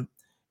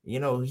 He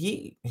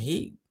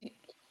ain't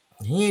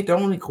the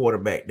only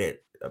quarterback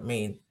that I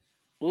mean.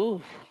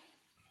 Ooh,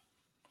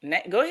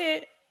 go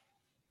ahead.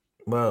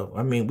 Well,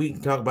 I mean, we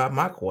can talk about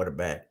my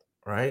quarterback,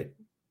 right?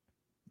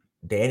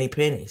 Danny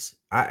Pennies.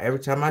 Every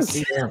time I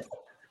see him,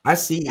 I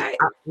see I,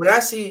 when I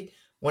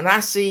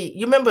see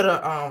you remember the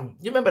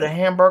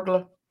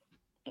Hamburglar?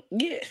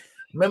 yeah,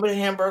 Remember the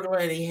Hamburglar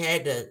and he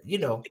had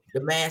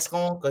the mask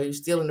on because he was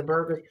stealing the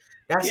burgers?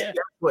 That's yeah.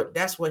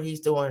 that's what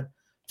he's doing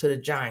to the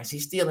Giants.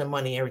 He's stealing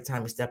money every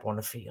time he step on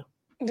the field.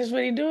 That's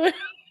what he doing.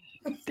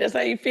 That's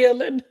how you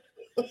feeling.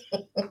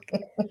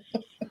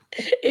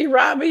 He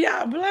robbing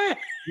y'all blind.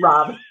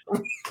 Rob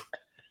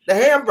the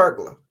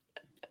Hamburglar.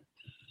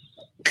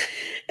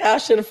 Y'all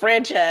should have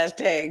franchise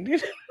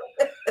tagged.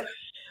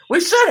 We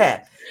should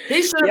have.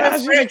 He should have Y'all been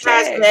should have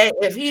franchise tagged. tag.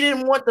 If he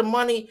didn't want the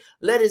money,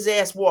 let his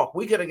ass walk.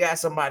 We could have got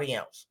somebody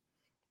else.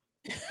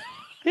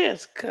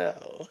 Yes,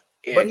 cool.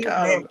 But he's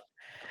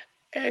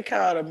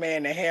Called a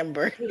man a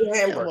hamburger. a Come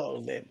Hamburglar.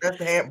 on, then. That's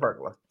the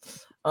Hamburglar.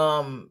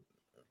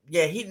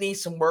 Yeah, he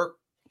needs some work.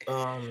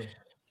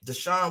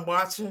 Deshaun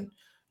Watson,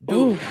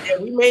 dude, yeah,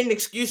 we made an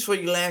excuse for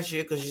you last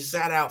year because you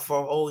sat out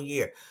for a whole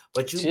year,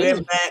 but you've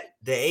been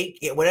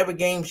back whatever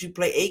games you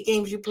play, 8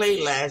 games you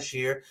played last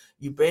year.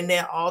 You've been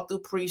there all through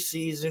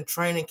preseason,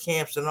 training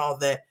camps, and all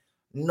that.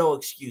 No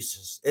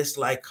excuses. It's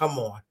like, come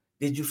on,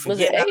 did you Was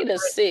forget? it 8 or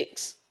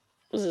 6?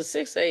 Was it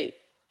 6, 8?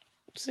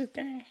 6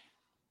 games?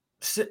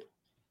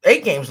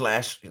 8 games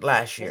last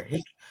year.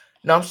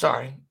 No, I'm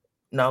sorry,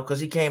 no, because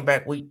he came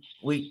back week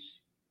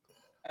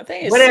I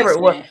think it's whatever 6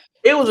 it was. games.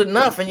 It was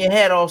enough, and you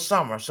had all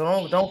summer.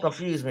 So don't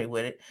confuse me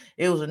with it.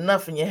 It was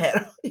enough, and you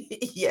had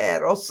you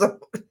had all summer.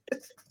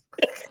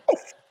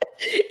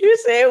 You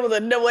said it was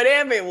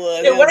whatever it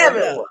was. Yeah, It was whatever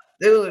it enough. was.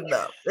 It was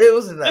enough. It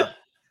was enough.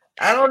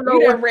 I don't know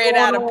You done what's ran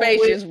going out of on with.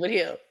 patience with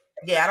him.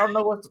 Yeah, I don't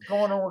know what's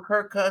going on with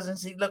Kirk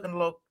Cousins. He looking a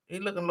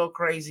little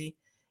crazy.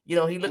 He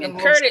looking a And little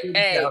Curtis, skittish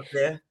hey, out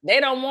there. they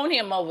don't want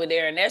him over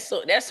there, and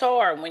that's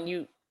hard when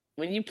you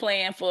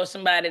playing for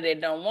somebody that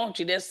don't want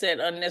you. That's that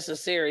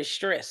unnecessary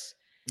stress.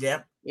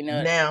 Yeah. You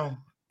know. Now,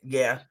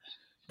 yeah,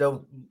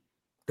 the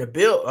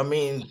Bill. I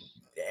mean,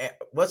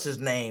 what's his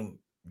name?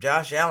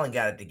 Josh Allen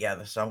got it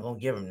together, so I'm gonna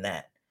give him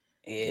that.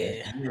 Yeah,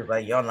 Yeah. he was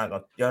like, y'all not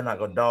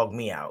gonna dog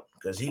me out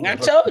because he was.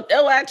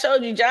 I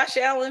told you, Josh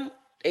Allen,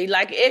 he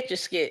like an etch a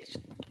sketch.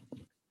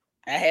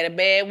 I had a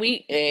bad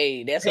week.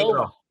 Hey, that's There you over.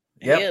 go.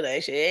 Yep. Yeah,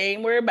 they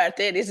ain't worried about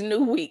that. It's a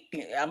new week.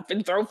 I'm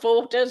finna throw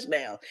 4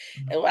 touchdowns.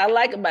 And what I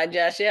like about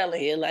Josh Allen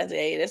here, like I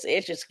say, hey, that's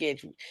etch a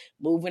sketch.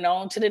 Moving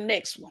on to the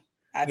next one.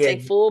 I Yeah.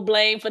 take full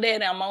blame for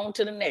that. I'm on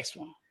to the next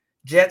one.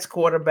 Jets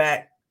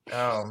quarterback.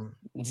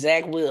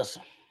 Zach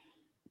Wilson.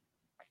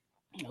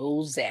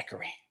 Oh,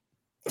 Zachary.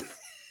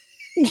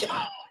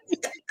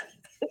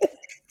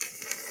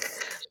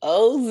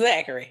 Oh,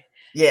 Zachary.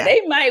 Yeah.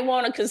 They might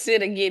want to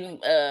consider getting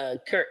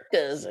Kirk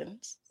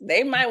Cousins.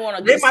 They might want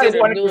to They might consider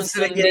want to doing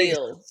consider some getting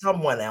deals.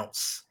 someone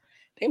else.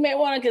 They may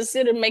want to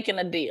consider making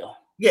a deal.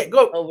 Yeah,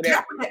 go over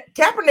there.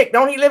 Kaepernick.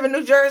 Don't he live in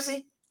New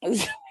Jersey?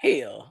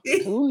 Hell,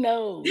 who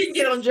knows? He can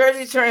get on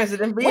Jersey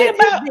Transit and be What at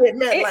about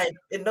MetLife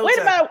in no what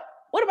time.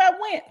 what about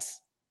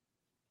Wentz?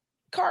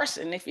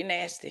 Carson, if you're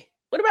nasty.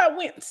 What about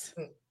Wentz?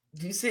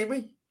 Do you see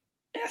me?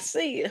 I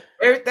see you.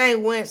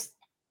 Everything Wentz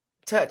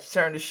touch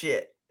turned to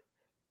shit.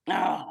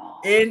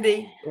 Oh,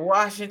 Indy,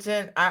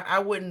 Washington. I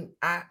wouldn't.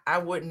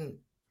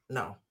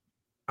 No,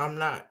 I'm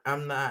not.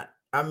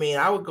 I mean,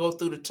 I would go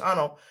through the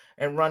tunnel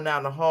and run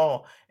down the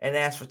hall and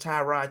ask for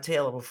Tyrod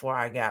Taylor before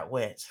I got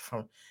Wentz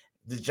from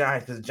the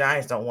Giants, because the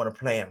Giants don't want to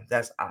play him.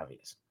 That's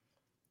obvious.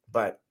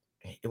 But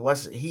it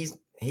was he's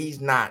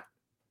not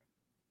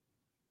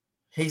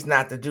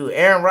the dude.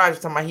 Aaron Rodgers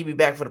talking about he'll be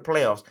back for the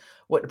playoffs.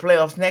 What, the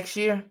playoffs next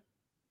year?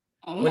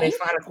 When they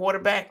find a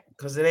quarterback?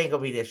 Because it ain't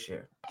gonna be this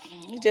year.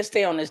 He just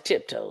stay on his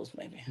tiptoes,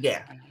 maybe.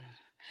 Yeah.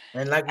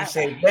 And like you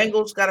say,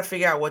 Bengals got to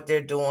figure out what they're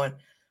doing.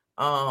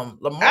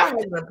 Lamar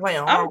has been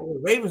playing horrible.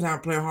 Ravens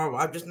aren't playing horrible.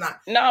 I'm just not.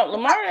 No,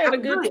 Lamar had a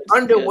good. Really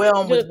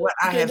underwhelmed with what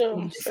I have seen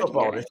in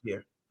football this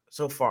year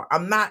so far.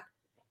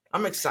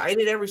 I'm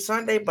excited every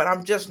Sunday, but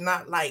I'm just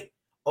not like,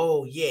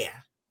 oh yeah,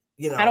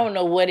 I don't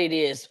know what it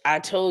is. I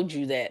told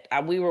you that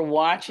we were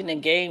watching the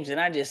games, and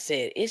I just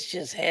said it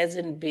just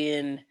hasn't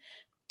been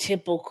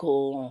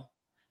typical.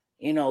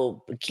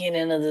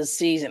 Beginning of the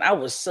season, I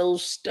was so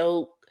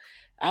stoked.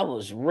 I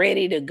was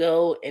ready to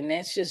go, and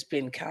that's just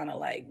been kind of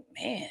like,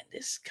 man,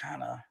 this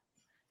kind of,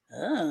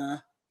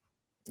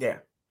 yeah.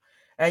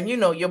 And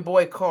your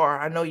boy Carr,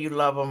 I know you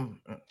love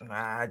him.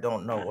 I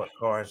don't know what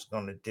Carr is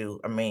going to do.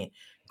 I mean,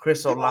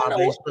 Chris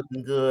Olave is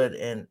looking good,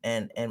 and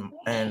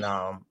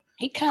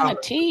he kind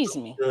of teased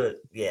me. Good,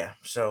 yeah.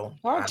 So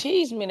Carr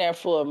teased me there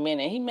for a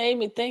minute. He made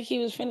me think he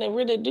was finna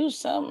really do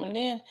something, and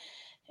then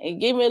he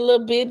gave me a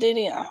little bit. Then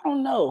I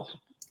don't know.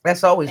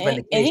 That's always been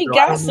the case. And he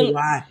got some.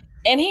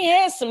 And he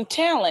has some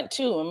talent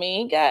too. I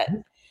mean,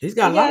 he's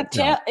got a lot of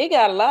talent. He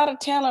got a lot of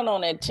talent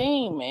on that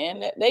team,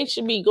 man. They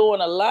should be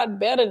going a lot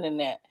better than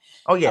that.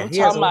 Oh yeah, I'm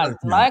talking about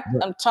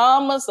I'm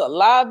Thomas,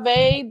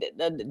 Olave,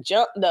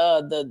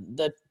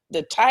 the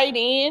tight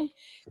end.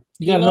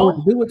 You gotta know what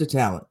to do with the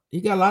talent.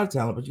 You got a lot of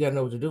talent, but you gotta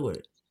know what to do with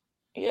it.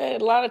 Yeah, a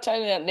lot of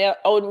talent. Now,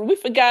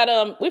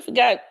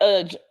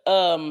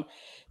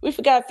 we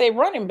forgot their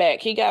running back.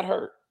 He got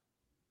hurt.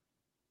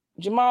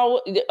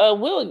 Jamal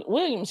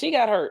Williams, he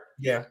got hurt.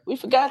 Yeah, we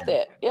forgot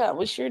that. Yeah,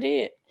 we sure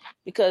did,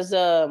 because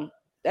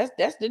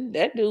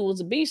that dude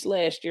was a beast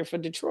last year for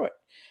Detroit.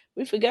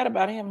 We forgot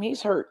about him.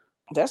 He's hurt.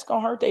 That's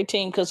gonna hurt their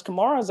team, because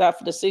Kamara's out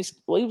for the 6.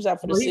 Well, he was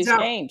out for the 6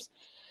 games.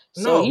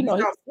 So he's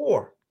got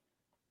 4.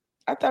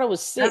 I thought it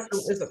was 6.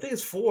 I think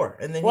it's 4.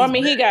 And then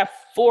he got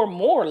 4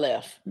 more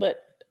left,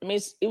 but I mean,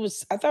 it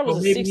was. I thought it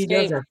was a 6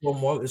 game.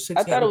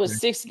 I thought it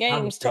was 6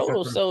 games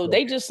total. So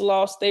they just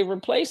lost their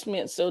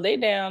replacement. So they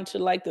down to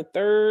like the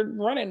 3rd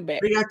running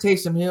back. They got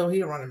Taysom Hill. He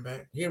a running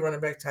back. He a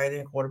running back, tight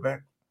end,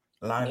 quarterback.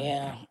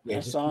 Yeah,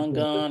 that's on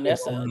gun.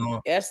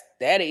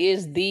 That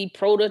is the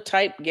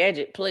prototype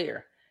gadget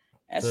player.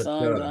 That's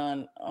on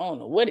gun. I don't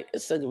know what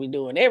it's going to be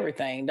doing.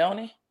 Everything, don't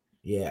he?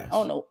 Yeah. I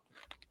don't know.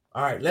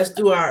 All right, let's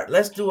do our.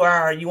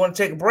 You want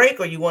to take a break,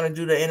 or you want to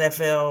do the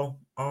NFL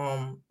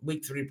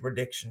week 3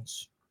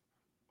 predictions?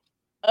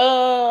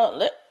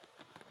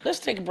 Let's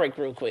take a break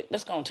real quick.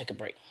 Let's go and take a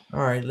break.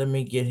 All right, let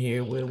me get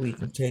here where we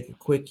can take a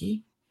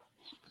quickie.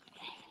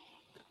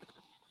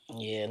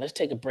 Yeah, let's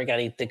take a break. I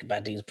need to think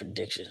about these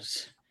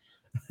predictions.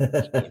 Give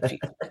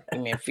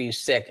me a few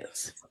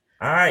seconds.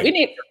 All right. We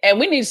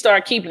need to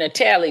start keeping a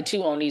tally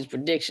too on these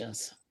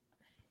predictions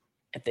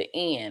at the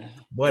end.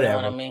 Whatever.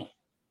 You know what I mean?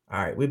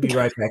 All right, we'll be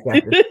right back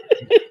after.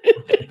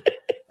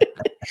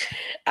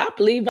 I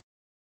believe.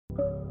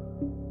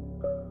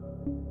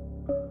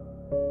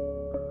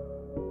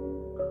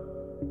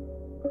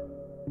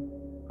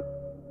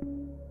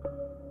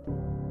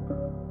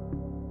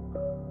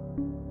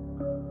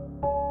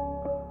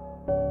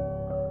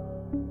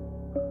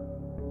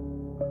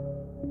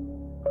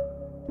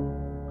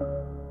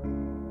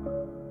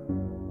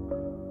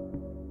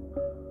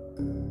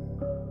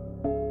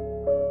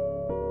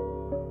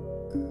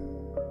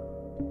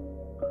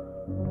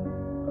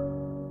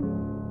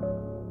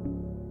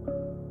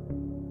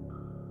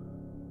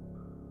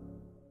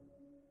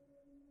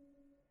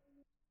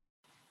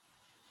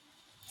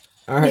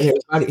 All right,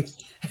 everybody.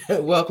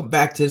 Welcome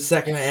back to the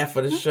second half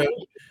of the show.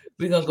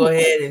 We're going to go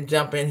ahead and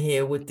jump in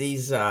here with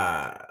these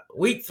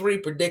week 3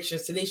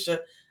 predictions. Tanisha,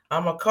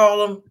 I'm going to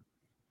call them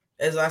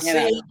as I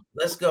see.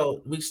 Let's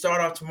go. We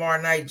start off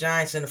tomorrow night,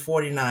 Giants and the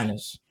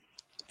 49ers.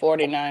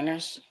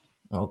 49ers.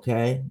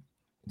 Okay.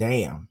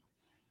 Damn.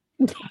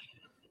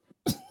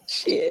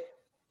 Shit.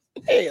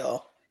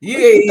 Hell. You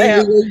ain't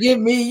even gonna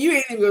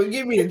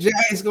give me the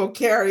Giants gonna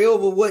carry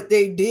over what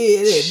they did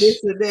and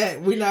this and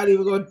that. We're not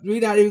even gonna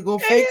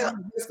fake it.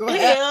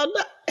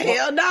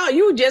 Hell no.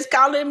 You just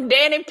call them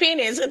Danny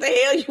Pennies. What the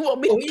hell you want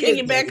me to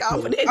piggyback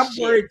off of that I'm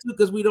shit? worried too,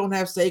 because we don't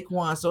have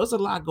Saquon, so it's a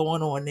lot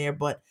going on there.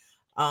 But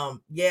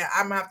Yeah,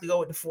 I'm gonna have to go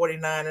with the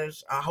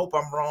 49ers. I hope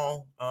I'm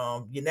wrong.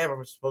 You're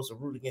never supposed to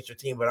root against your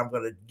team, but I'm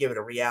gonna give it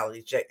a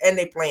reality check. And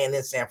they playing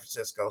in San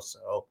Francisco,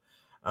 so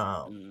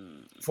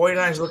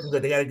 49ers looking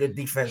good. They got a good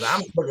defense.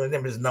 I'm looking at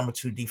them as number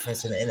 2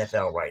 defense in the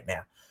NFL right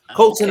now.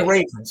 Colts and the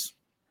Ravens.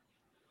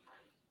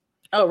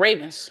 Oh,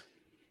 Ravens.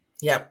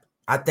 Yep,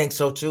 I think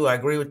so too. I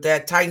agree with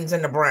that. Titans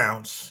and the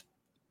Browns.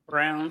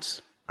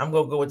 Browns. I'm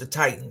gonna go with the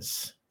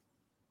Titans.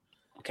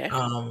 Okay.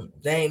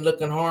 They ain't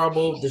looking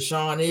horrible.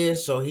 Deshaun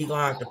is, so he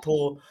gonna have to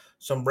pull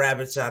some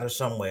rabbits out of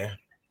somewhere.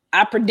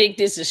 I predict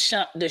this is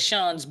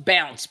Deshaun's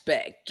bounce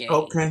back game.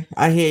 Okay,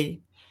 I hear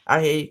you.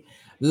 I hear you.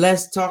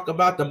 Let's talk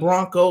about the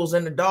Broncos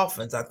and the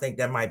Dolphins. I think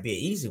that might be an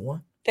easy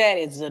one. That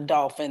is the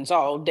Dolphins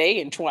all day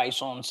and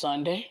twice on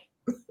Sunday.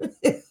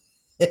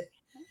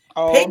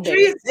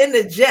 Patriots and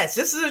the Jets.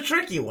 This is a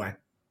tricky one.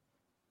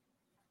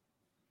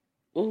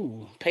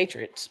 Ooh,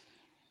 Patriots.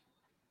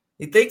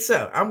 You think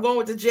so? I'm going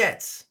with the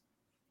Jets.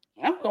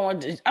 I'm going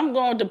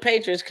with the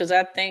Patriots because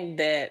I think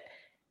that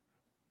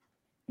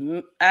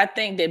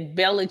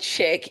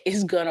Belichick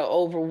is gonna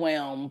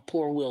overwhelm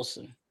poor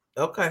Wilson.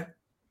 Okay.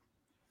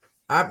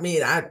 I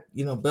mean,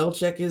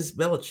 Belichick is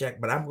Belichick,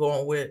 but I'm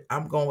going with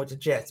the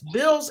Jets.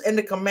 Bills and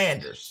the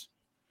Commanders.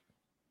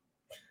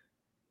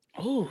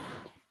 Ooh,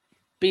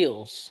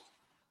 Bills.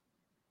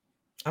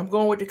 I'm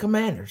going with the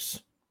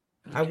Commanders.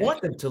 Okay. I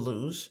want them to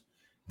lose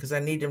because I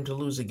need them to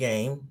lose a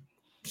game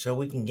so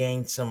we can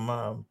gain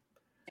some.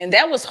 And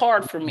that was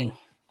hard for me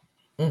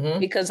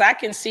because I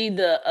can see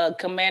the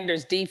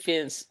Commanders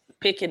defense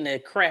picking the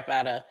crap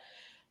out of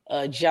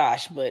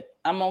Josh, but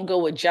I'm gonna go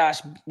with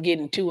Josh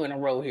getting 2 in a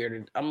row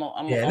here.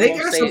 They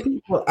got some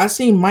people. I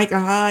seen Micah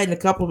Hyde and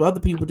a couple of other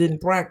people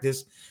didn't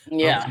practice.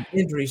 Yeah,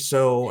 injuries.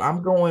 So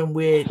I'm going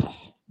with,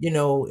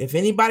 if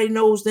anybody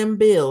knows them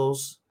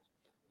Bills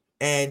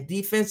and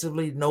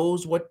defensively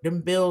knows what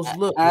them Bills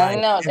look like.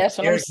 I know that's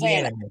what I'm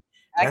saying.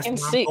 I can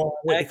see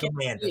with the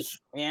Commanders.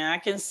 Yeah, I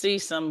can see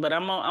some, but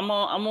I'm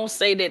gonna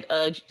say that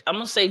I'm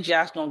gonna say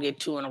Josh gonna get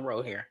 2 in a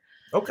row here.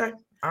 Okay,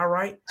 all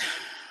right.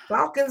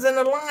 Falcons and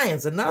the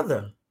Lions,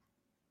 another.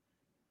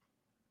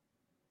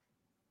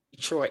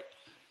 Detroit.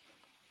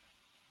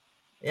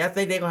 Yeah, I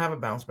think they're gonna have a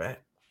bounce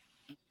back.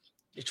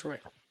 Detroit.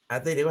 I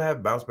think they're gonna have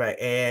a bounce back,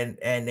 and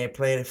they're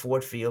playing at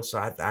Ford Field, so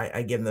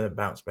I give them a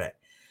bounce back.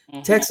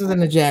 Texans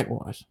and the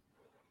Jaguars.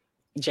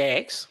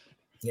 Jags.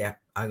 Yeah,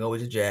 I go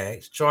with the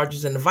Jags.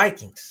 Chargers and the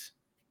Vikings.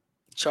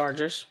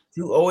 Chargers.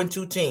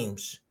 2-0-2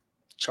 teams.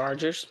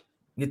 Chargers.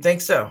 You think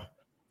so?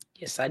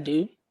 Yes, I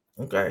do.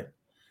 Okay.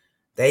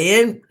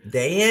 They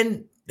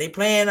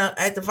playing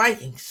at the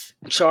Vikings.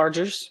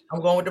 Chargers.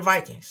 I'm going with the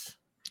Vikings.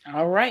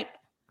 All right.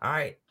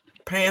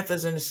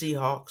 Panthers and the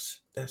Seahawks.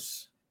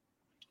 That's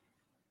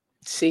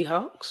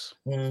Seahawks.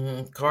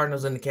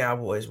 Cardinals and the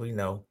Cowboys. We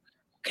know.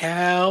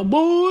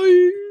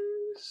 Cowboys.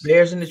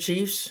 Bears and the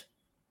Chiefs.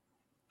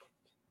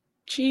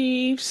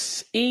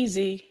 Chiefs.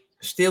 Easy.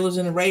 Steelers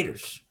and the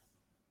Raiders.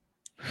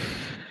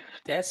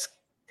 That's.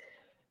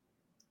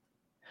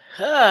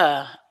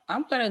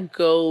 I'm gonna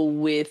go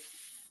with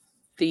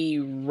the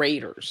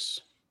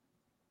Raiders.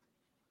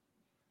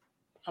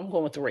 I'm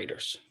going with the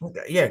Raiders.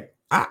 Okay, yeah,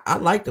 I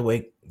like the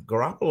way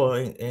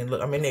Garoppolo and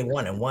look. I mean, they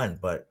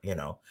 1-1, but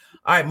All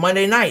right,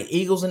 Monday night,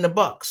 Eagles and the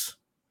Bucks.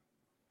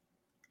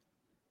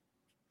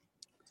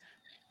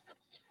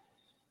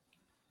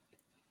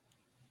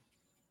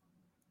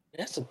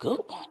 That's a good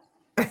one.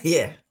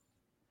 Yeah,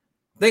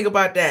 think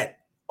about that.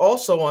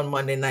 Also on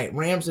Monday night,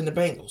 Rams and the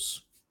Bengals.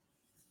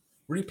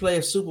 Replay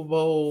of Super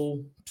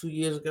Bowl 2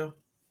 years ago.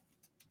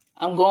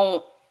 I'm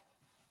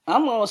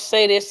gonna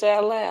say this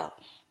out loud.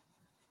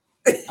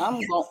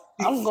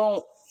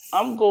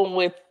 I'm going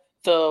with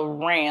the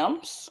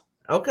Rams.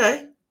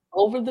 Okay.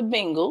 Over the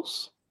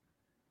Bengals.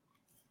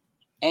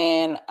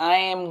 And I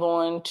am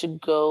going to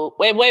go.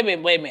 Wait a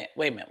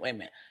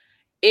minute.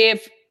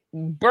 If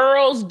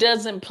Burrows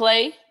doesn't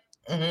play,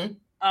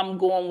 I'm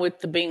going with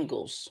the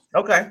Bengals.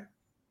 Okay.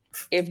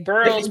 If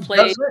Burrows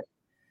plays,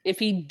 if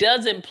he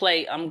doesn't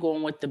play, I'm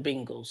going with the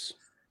Bengals.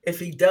 If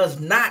he does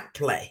not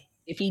play.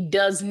 If he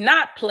does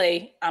not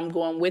play, I'm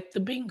going with the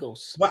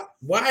Bengals.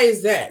 Why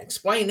is that?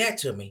 Explain that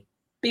to me.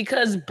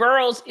 Because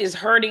Burrows is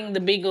hurting the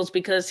Bengals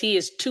because he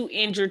is too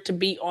injured to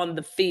be on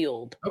the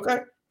field. Okay.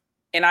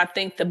 And I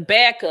think the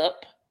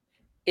backup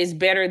is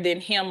better than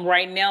him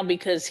right now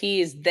because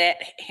he is that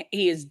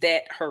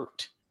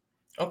hurt.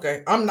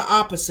 Okay. I'm the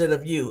opposite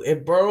of you.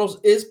 If Burrows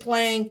is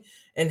playing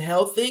and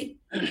healthy,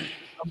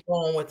 I'm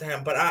going with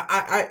him. But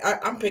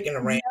I'm picking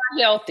the Rams.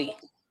 Not healthy.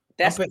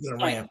 That's I'm picking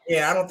the Rams.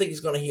 Yeah, I don't think he's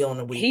going to heal in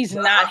a week. He's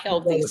not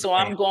healthy, so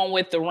I'm going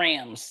with the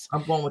Rams.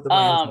 I'm going with the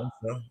Rams.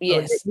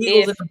 Yes.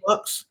 Eagles and the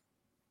Bucks.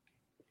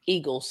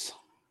 Eagles.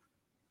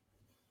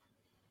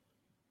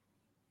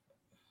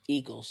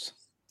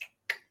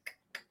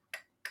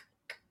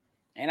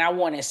 And I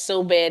wanted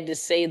so bad to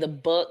say the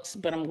Bucks,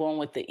 but I'm going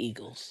with the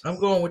Eagles. I'm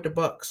going with the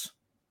Bucks.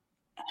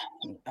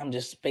 I'm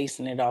just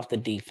basing it off the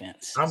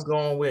defense. I'm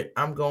going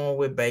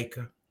with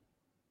Baker.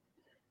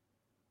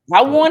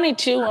 I wanted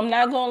to. I'm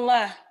not gonna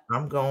lie.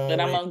 I'm going But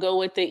I'm with gonna go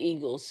with the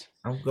Eagles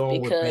I'm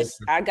going with because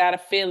Baker. I got a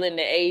feeling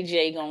that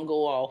AJ gonna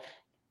go off.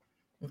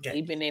 Okay.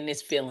 He been in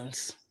his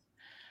feelings.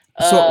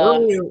 So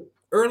Uh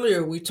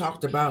earlier we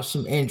talked about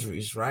some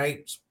injuries,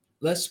 right?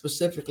 Let's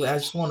specifically. I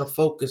just want to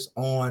focus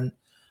on.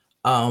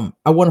 I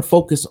want to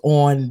focus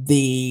on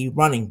the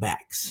running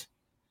backs,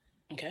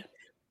 okay.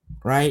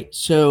 right?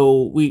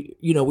 So we're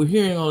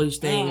hearing all these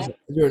things Mhm.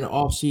 during the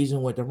off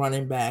season with the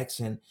running backs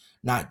and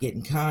not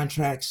getting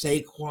contracts.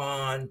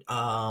 Saquon,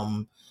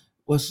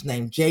 what's his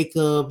name,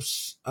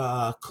 Jacobs,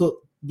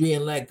 Cook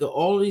being let go.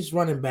 All these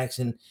running backs,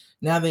 and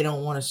now they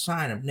don't want to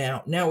sign them.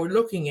 Now we're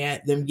looking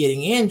at them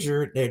getting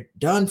injured. They're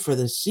done for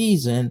the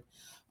season.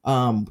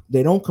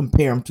 They don't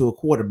compare them to a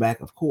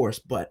quarterback, of course,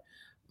 but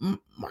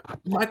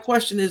my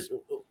question is,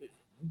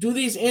 do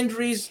these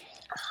injuries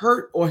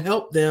hurt or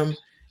help them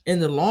in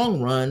the long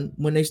run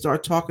when they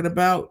start talking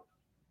about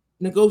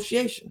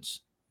negotiations?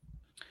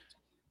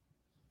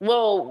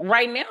 Well,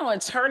 right now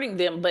it's hurting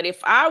them, but if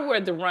I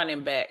were the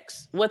running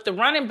backs, what the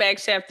running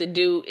backs have to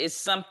do is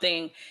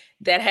something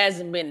that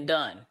hasn't been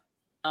done.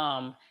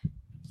 Um,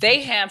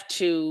 they have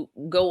to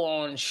go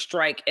on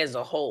strike as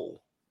a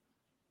whole.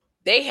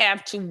 They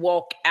have to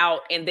walk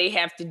out and they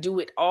have to do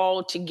it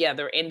all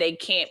together, and they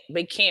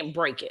can't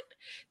break it.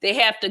 They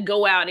have to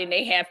go out and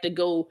they have to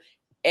go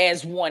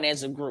as one,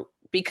 as a group,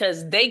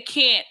 because they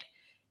can't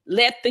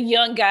let the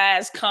young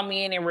guys come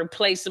in and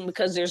replace them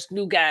because there's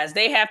new guys.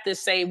 They have to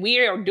say we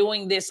are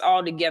doing this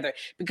all together,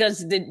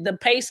 because the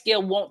pay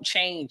scale won't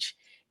change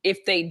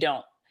if they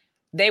don't.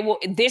 They will.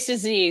 This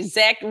is the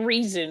exact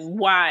reason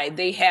why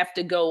they have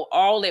to go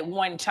all at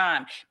one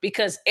time,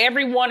 because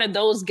every one of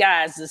those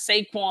guys, the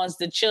Saquons,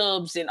 the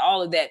Chubbs, and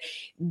all of that,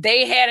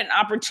 they had an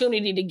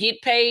opportunity to get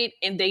paid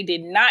and they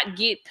did not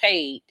get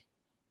paid,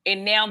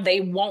 and now they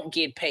won't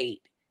get paid.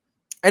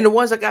 And the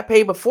ones that got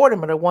paid before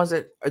them are the ones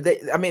that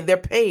I mean, they're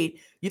paid.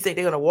 You think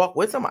they're going to walk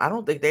with them? I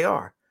don't think they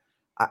are.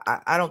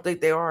 I don't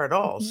think they are at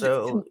all.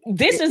 So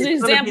This is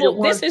it's going to be the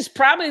example. This ones. is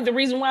probably the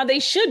reason why they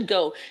should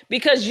go,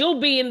 because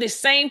you'll be in the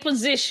same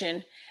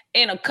position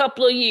in a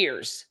couple of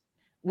years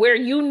where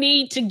you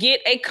need to get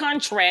a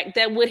contract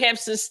that would have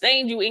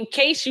sustained you in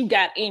case you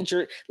got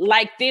injured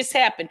like this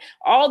happened.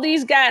 All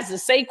these guys, the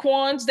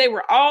Saquons, they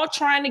were all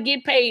trying to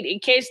get paid in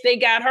case they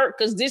got hurt,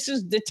 because this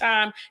is the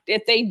time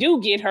that they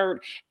do get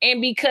hurt, and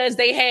because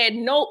they had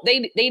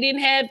they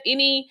didn't have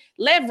any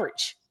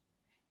leverage.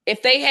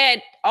 If they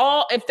had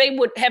all, if they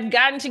would have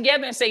gotten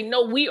together and say,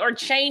 no, we are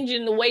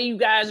changing the way you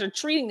guys are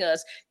treating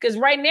us, because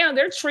right now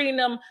they're treating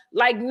them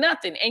like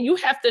nothing. And you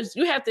have to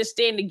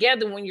stand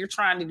together when you're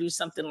trying to do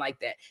something like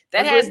that.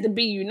 That has Agreed. to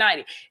be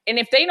united. And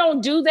if they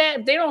don't do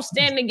that, if they don't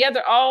stand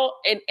together all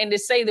and to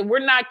say that we're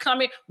not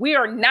coming, we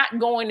are not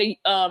going to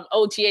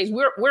OTAs.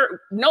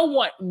 We're no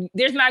one.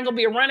 There's not going to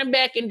be a running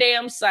back in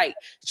damn sight.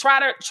 Try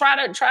to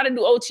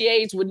do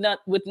OTAs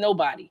with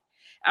nobody.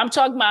 I'm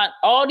talking about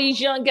all these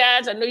young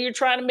guys. I know you're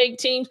trying to make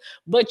teams,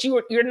 but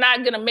you're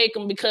not gonna make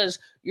them, because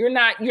you're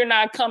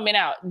not coming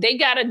out. They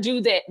gotta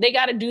do that. They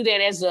gotta do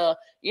that as a,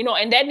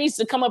 and that needs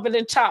to come up at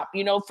the top,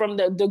 from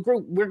the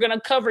group. We're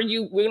gonna cover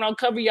you. We're gonna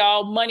cover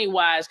y'all money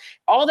wise.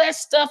 All that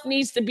stuff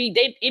needs to be.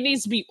 It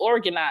needs to be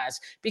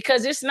organized,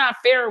 because it's not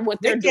fair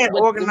what They they're doing can't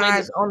with the way that.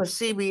 organize on the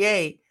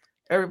CBA.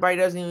 Everybody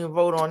doesn't even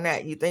vote on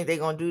that. You think they're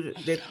going to do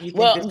that? You think this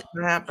Well, is going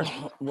to happen?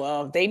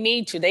 well, they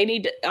need to. They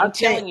need to. I I'm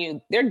think, telling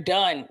you, they're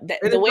done. and The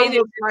it way don't that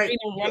look they're like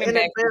treating the running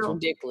backs is NFL.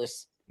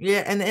 ridiculous.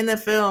 Yeah, and the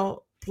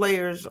NFL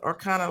players are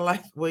kind of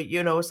like, well,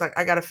 it's like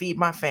I got to feed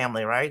my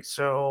family, right?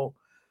 So,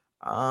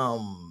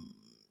 um,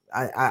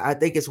 I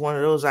think it's one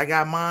of those. I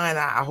got mine.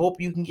 I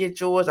hope you can get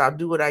yours. I'll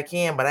do what I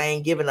can, but I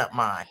ain't giving up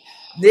mine.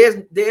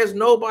 There's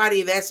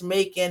nobody that's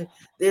making.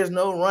 There's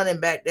no running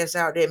back that's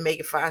out there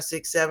making 5,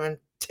 6, 7,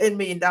 $10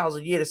 million a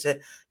year that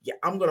said, yeah,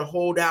 I'm gonna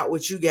hold out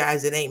with you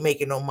guys that ain't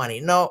making no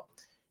money. No,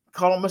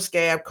 call them a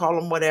scab, call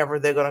them whatever.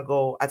 They're gonna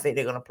go. I think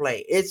they're gonna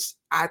play. They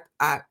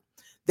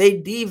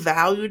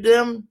devalued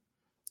them,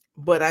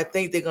 but I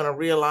think they're gonna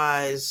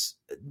realize,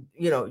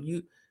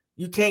 you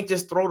can't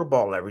just throw the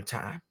ball every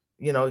time.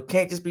 It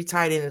can't just be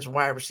tight ends and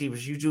wide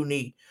receivers. You do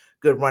need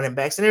good running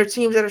backs, and there are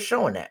teams that are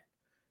showing that.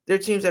 There are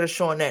teams that are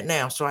showing that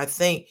now. So I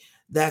think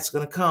that's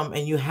gonna come,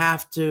 and you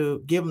have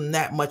to give them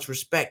that much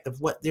respect of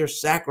what they're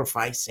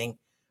sacrificing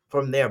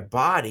from their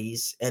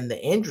bodies and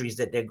the injuries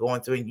that they're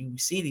going through. And you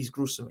see these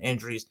gruesome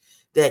injuries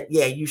that,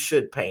 yeah, you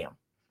should pay them.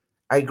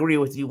 I agree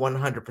with you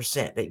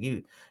 100% that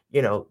you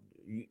know,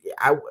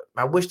 I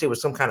I wish there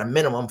was some kind of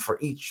minimum for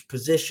each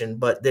position,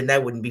 but then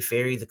that wouldn't be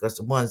fair either, because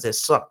the ones that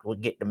sucked would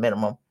get the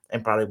minimum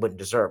and probably wouldn't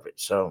deserve it.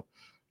 So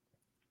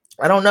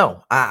I don't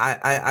know.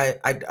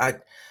 I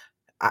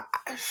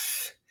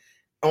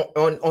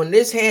on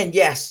this hand,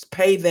 yes,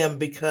 pay them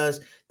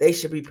because they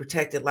should be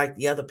protected like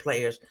the other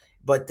players.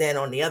 But then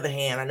on the other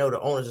hand, I know the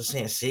owners are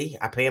saying, "See,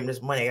 I pay him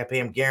this money. I got to pay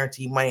him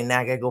guaranteed money.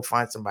 Now I got to go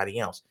find somebody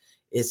else."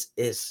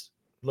 It's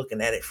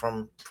looking at it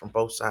from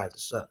both sides.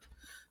 It sucks.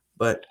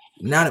 But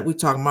now that we're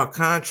talking about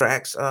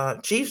contracts,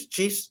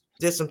 Chiefs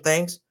did some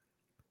things.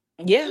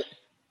 Yeah.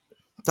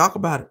 Talk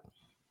about it.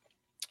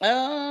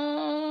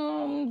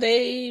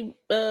 They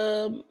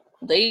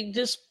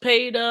just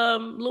paid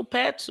Lil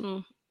Pat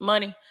some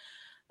money.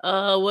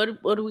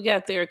 What do we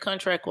got there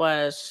contract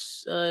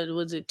wise?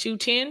 Was it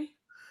 210?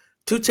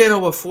 210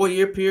 over a 4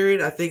 year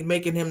period. I think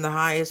making him the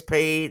highest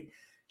paid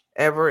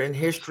ever in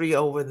history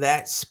over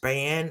that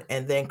span.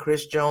 And then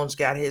Chris Jones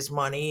got his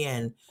money,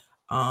 and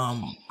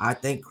I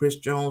think Chris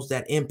Jones,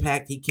 that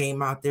impact, he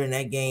came out there in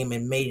that game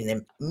and made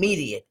an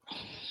immediate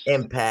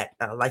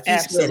impact. Like he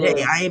said, "Hey,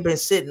 Absolutely. I ain't been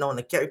sitting on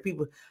the couch."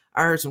 People,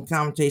 I heard some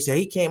commentators say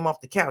he came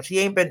off the couch. He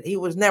ain't been. He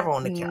was never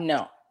on the couch.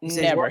 No, He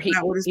said he's never. working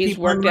out with his He's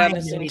people in worked out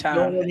his Miami. He's doing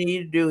time. what he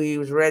needed to do. He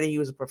was ready. He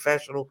was a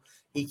professional.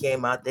 He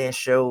came out there and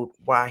showed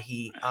why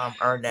he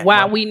earned that Why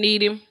money. we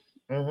need him?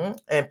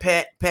 And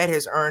Pat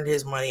has earned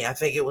his money. I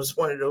think it was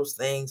one of those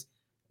things.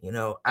 I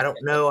don't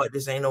know.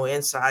 This ain't no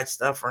inside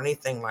stuff or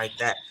anything like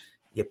that.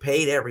 You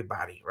paid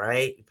everybody,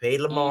 right? You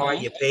paid Lamar.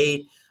 Hmm. You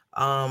paid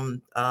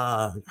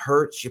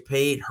Hurts. You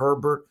paid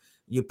Herbert.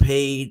 You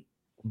paid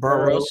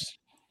Burrow. Burrows.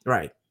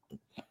 Right.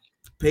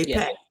 Pay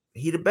Yeah. Pat.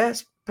 He the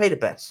best. Pay the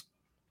best.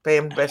 Pay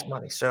him the best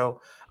money.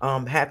 So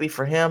happy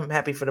for him.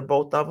 Happy for the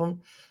both of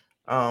them.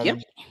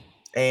 Yep.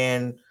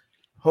 And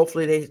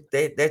hopefully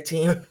they that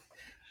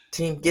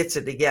team gets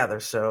it together.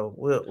 So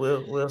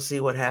we'll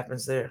see what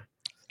happens there.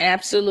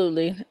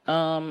 Absolutely.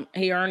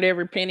 He earned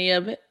every penny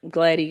of it.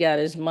 Glad he got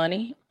his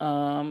money.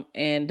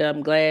 And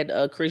I'm glad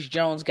Chris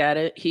Jones got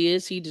it.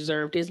 He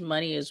deserved his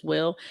money as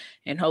well.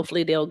 And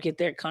hopefully they'll get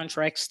their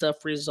contract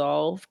stuff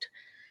resolved.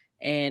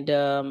 And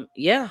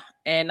yeah.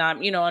 And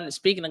I'm, and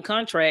speaking of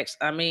contracts,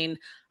 I mean,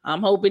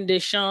 I'm hoping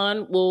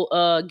Deshaun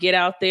will get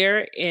out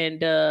there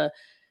and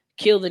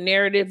kill the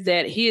narrative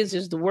that his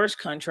is the worst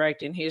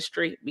contract in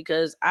history,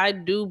 because I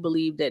do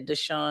believe that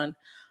Deshaun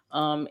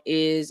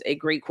is a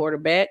great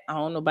quarterback. I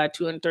don't know about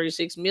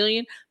 236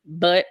 million,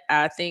 but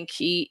I think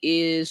he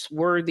is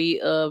worthy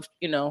of,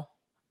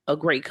 a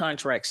great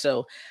contract.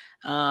 So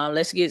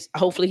let's get,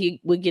 hopefully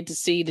we get to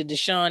see the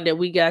Deshaun that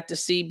we got to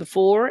see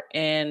before,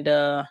 and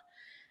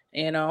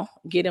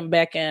get him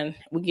back, and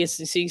we get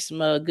to see some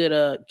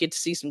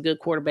good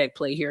quarterback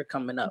play here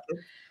coming up.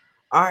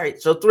 All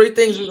right, so three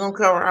things we're gonna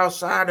cover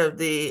outside of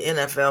the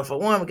NFL. For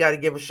one, we got to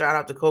give a shout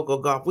out to Coco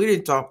Golf. We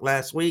didn't talk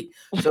last week,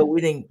 so we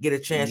didn't get a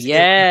chance to give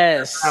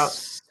a shout out.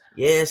 Yes.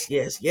 Yes,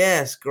 yes,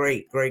 yes.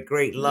 Great, great,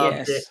 great. Loved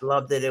it. Yes.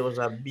 Loved it. It was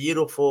a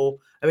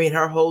beautiful. I mean,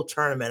 her whole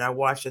tournament. I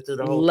watched it through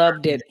the whole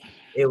Loved it. tournament.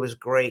 It was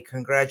great.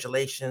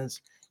 Congratulations,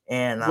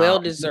 and Well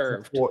looking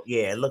deserved. forward.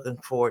 Yeah, looking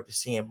forward to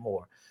seeing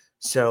more.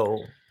 So,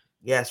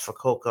 yes, for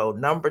Coco.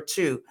 Number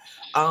two,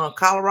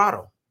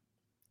 Colorado.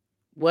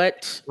 What?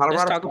 Let's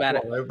Colorado talk about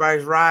it. football.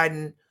 Everybody's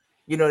riding.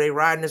 They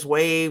riding this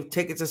wave.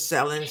 Tickets are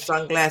selling.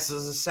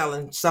 Sunglasses are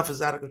selling. Stuff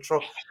is out of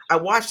control. I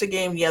watched the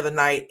game the other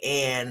night,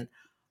 and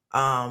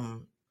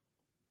um,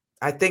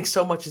 I think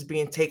so much is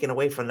being taken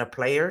away from the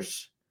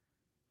players.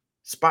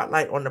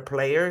 Spotlight on the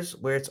players,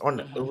 where it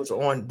Mhm. was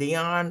on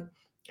Dion,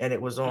 and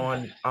it was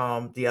on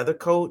the other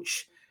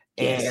coach.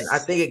 And I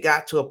Yes. think it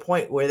got to a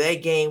point where that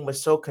game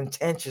was so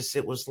contentious.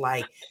 It was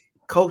like,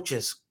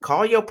 coaches,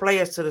 call your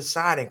players to the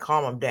side and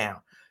calm them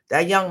down.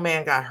 That young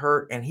man got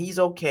hurt, and he's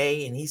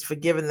okay, and he's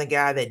forgiven the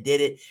guy that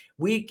did it.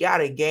 We got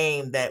a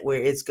game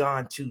where it's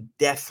gone to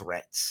death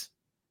threats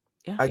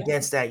Yeah.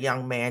 against that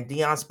young man.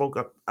 Dion spoke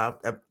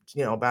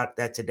about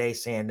that today,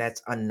 saying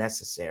that's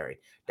unnecessary.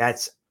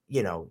 That's,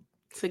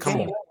 It's a come on,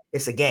 game.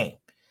 it's a game.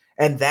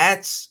 And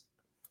that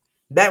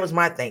was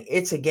my thing.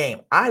 It's a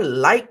game. I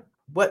like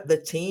what the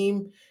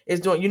team is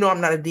doing.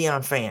 I'm not a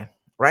Dion fan,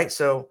 right?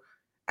 So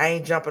I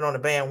ain't jumping on the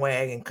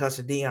bandwagon,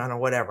 cussing Dion or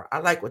whatever. I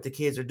like what the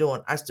kids are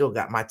doing. I still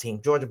got my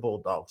team, Georgia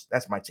Bulldogs.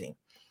 That's my team,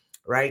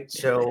 right?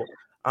 So,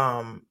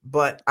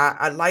 but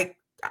I like,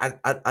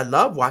 I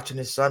love watching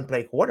his son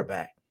play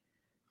quarterback.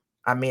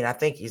 I mean, I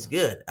think he's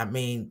good. I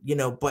mean,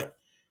 but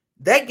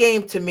that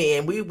game to me,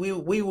 and we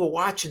were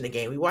watching the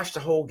game. We watched the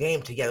whole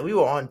game together. We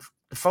were on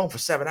the phone for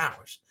 7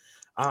 hours.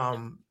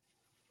 Um,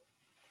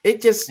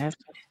 it just That's-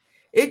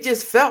 it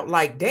just felt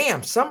like,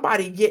 damn,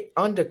 somebody get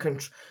under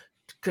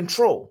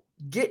control.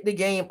 Get the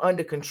game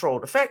under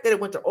control. The fact that it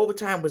went to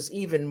overtime was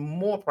even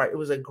more part. It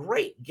was a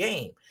great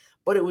game,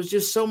 but it was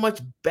just so much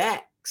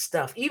back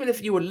stuff. Even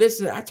if you were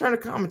listening, I turned the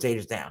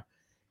commentators down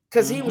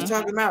because he was Mhm.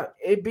 talking about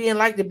it being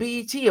like the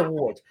BET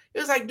Awards. It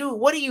was like, dude,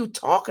 what are you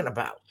talking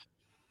about?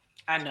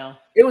 I know.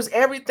 It was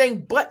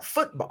everything but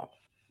football.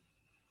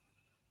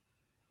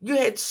 You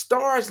had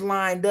stars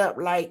lined up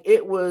like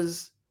it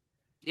was,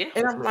 Yeah.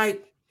 and I'm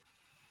like,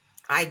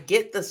 I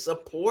get the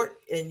support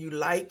and you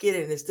like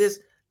it, and it's this.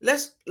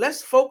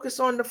 Let's focus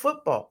on the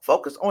football.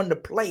 Focus on the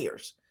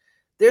players.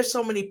 There's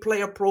so many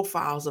player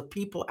profiles of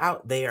people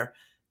out there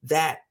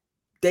that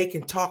they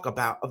can talk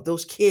about, of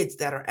those kids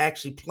that are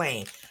actually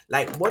playing.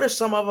 Like, what are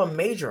some of them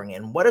majoring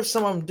in? What if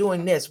some of them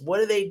doing this? What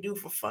do they do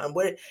for fun?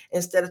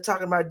 Instead of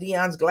talking about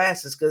Dion's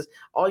glasses, because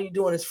all you're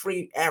doing is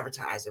free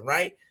advertising,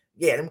 right?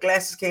 Yeah, them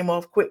glasses came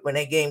off quick when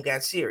that game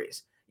got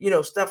serious.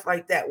 Stuff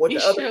like that. You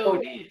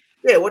showed it.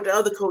 What the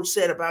other coach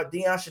said about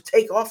Dion should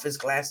take off his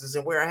glasses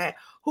and wear a hat.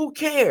 Who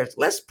cares?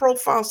 Let's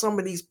profile some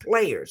of these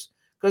players,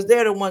 because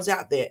they're the ones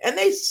out there. And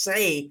they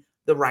say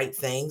the right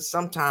things.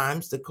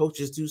 Sometimes the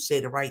coaches do say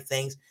the right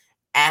things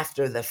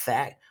after the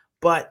fact,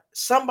 but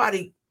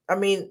somebody, I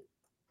mean,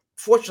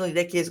 fortunately,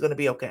 that kid's going to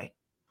be okay.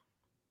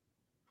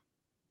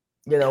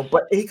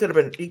 But he could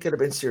have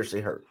been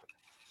seriously hurt.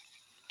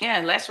 Yeah,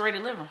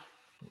 lacerated liver.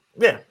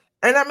 Yeah,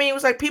 and I mean, it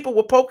was like they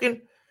were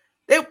poking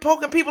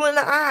people in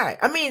the eye.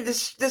 I mean,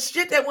 this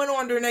shit that went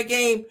on during that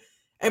game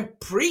and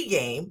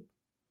pregame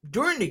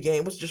during the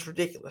game was just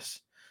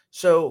ridiculous.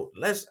 So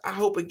I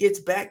hope it gets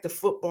back to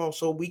football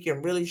so we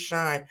can really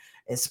shine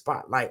and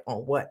spotlight on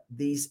what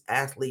these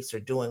athletes are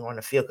doing on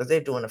the field because they're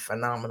doing a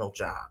phenomenal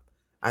job.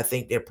 I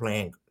think they're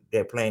playing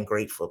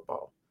great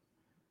football.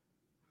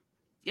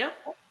 Yep.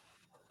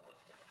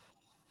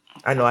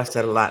 I know I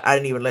said a lot. I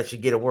didn't even let you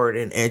get a word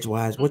in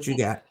edgewise. What you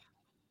got?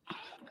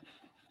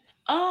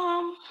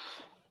 Um,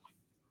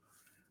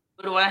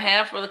 what do I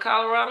have for the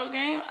Colorado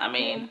game?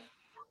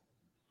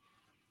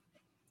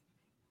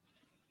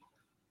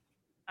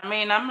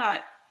 I'm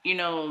not, you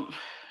know,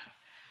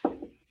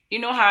 you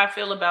know how I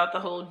feel about the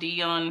whole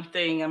Dion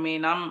thing. I'm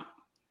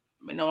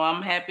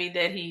happy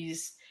that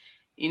he's,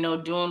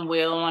 doing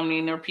well. I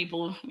mean, there are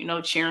people,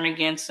 cheering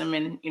against him,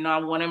 and I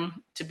want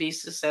him to be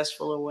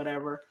successful or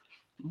whatever.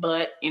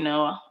 But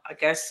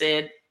like I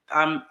said,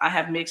 I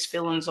have mixed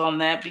feelings on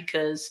that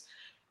because,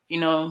 you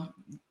know,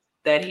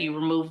 that he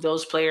removed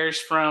those players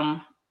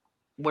from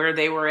where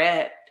they were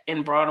at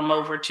and brought them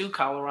over to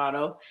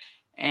Colorado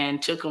and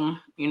took them,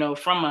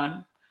 from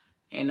a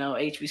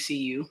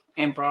HBCU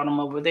and brought them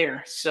over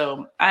there.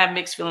 So I have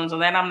mixed feelings on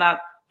that.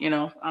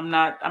 I'm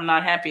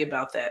not happy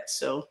about that.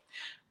 So,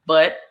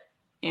 but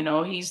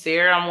he's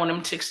there. I want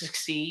him to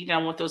succeed. I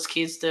want those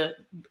kids to,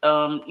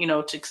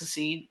 to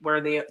succeed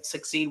where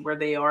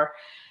they are.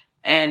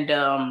 And,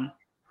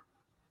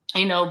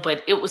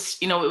 but it was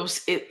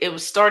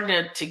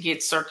starting to get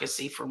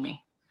circusy for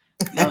me.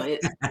 It,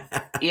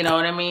 you know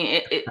what I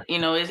mean?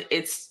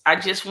 It's, I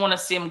just want to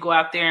see him go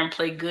out there and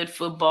play good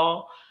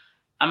football.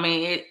 I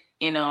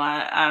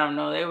don't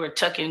know. They were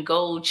tucking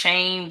gold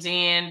chains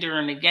in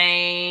during the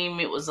game.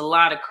 It was a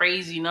lot of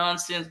crazy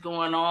nonsense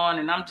going on.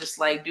 And I'm just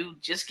like,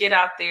 dude, just get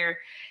out there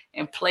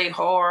and play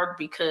hard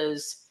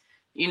because,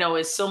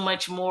 it's so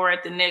much more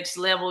at the next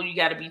level. You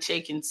got to be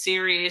taken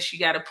serious. You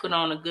got to put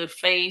on a good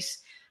face.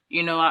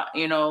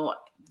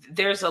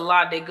 There's a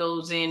lot that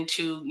goes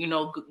into,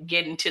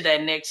 getting to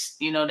that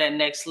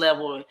next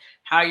level,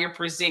 how you're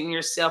presenting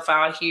yourself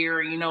out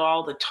here,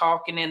 all the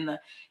talking and the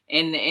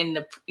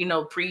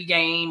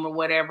pregame or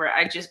whatever.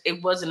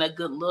 It wasn't a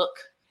good look,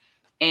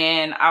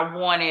 and I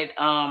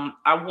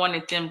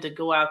wanted them to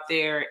go out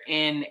there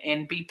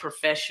and be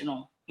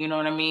professional. You know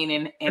what I mean?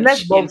 And And and that's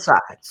and both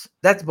sides.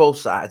 That's both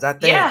sides. I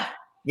think. yeah,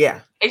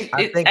 Yeah, it,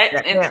 I it, think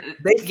that and yeah,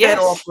 they fed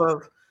off yes,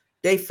 of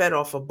they fed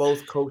off of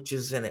both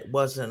coaches, and it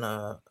wasn't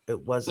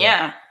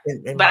yeah,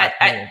 in but my I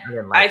I opinion. I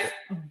didn't like I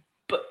it.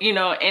 but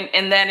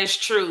and that is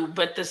true,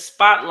 but the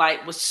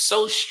spotlight was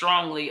so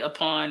strongly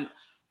upon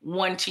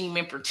one team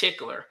in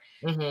particular.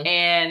 Hmm.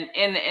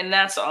 And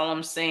that's all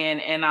I'm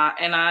saying. And I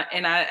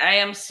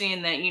am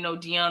seeing that,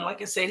 Dion,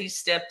 like I said, he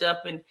stepped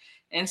up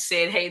and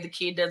said, hey, the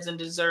kid doesn't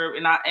deserve.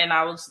 And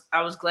I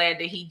was glad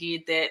that he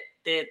did that.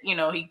 That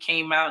he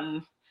came out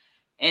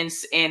and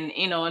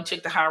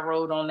took the high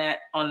road on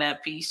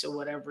that piece or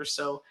whatever.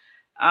 So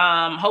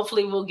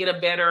hopefully we'll get a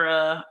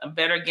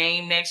better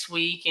game next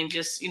week, and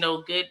just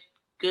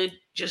good,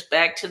 just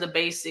back to the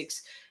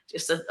basics,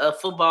 just a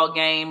football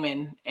game,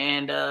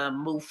 and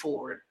move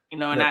forward.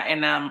 And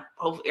Yep.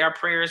 hopefully our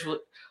prayers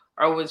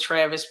are with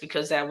Travis,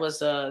 because that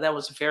was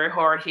a very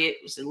hard hit.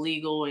 It was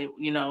illegal. It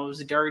was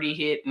a dirty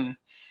hit,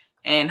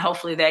 and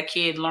hopefully that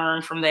kid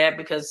learned from that,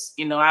 because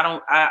I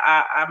don't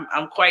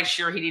I'm quite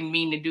sure he didn't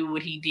mean to do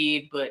what he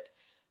did, but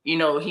he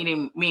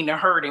didn't mean to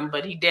hurt him,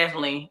 but he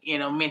definitely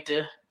meant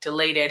to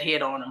lay that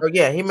hit on him. Oh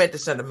yeah, he meant to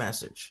send a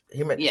message.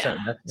 He meant to Yeah. send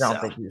a message. I don't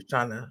So think he was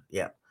trying to.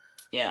 Yeah.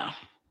 yeah.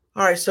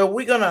 All right, so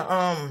we're gonna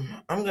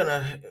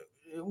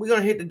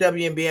hit the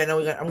WNBA. I know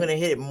I'm gonna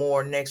hit it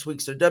more next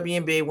week. So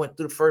WNBA went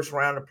through the first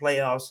round of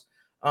playoffs.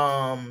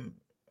 Um,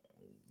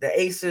 the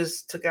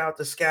Aces took out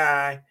the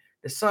Sky.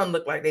 The Sun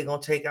looked like they're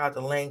gonna take out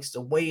the Lynx. The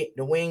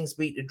Wings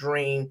beat the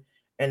Dream,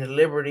 and the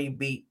Liberty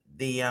beat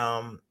the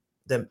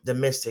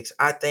Mystics.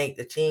 I think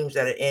the teams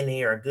that are in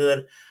here are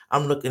good.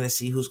 I'm looking to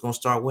see who's gonna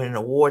start winning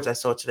awards. I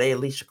saw today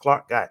Alicia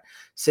Clark got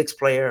Sixth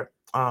Player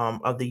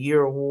of the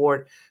Year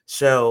award.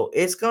 So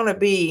it's gonna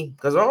be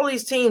because all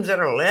these teams that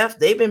are left,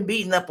 they've been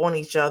beating up on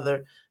each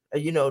other.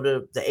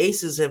 The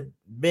Aces have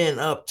been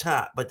up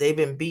top, but they've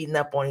been beating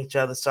up on each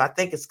other. So I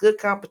think it's good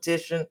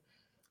competition.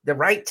 The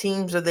right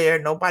teams are there.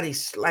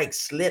 Nobody's like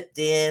slipped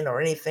in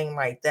or anything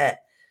like that.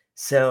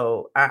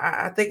 So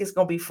I think it's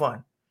gonna be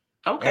fun.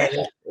 Okay.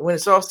 And when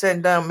it's all said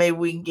and done, maybe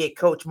we can get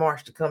Coach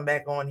Marsh to come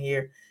back on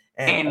here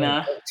and, And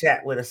and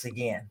chat with us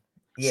again.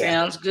 Yeah,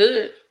 sounds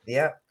good.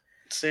 yeah.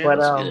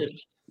 But Sounds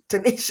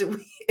good.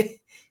 Tanisha,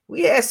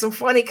 we had some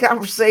funny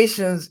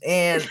conversations,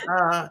 and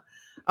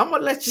I'm gonna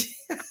let you.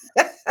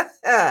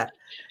 I'm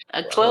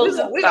A We're closing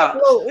gonna, we gonna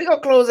thought. close. We're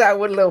gonna close out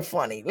with a little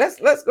funny. Let's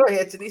go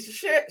ahead,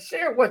 Tanisha.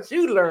 Share what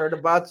you learned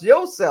about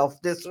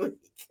yourself this week.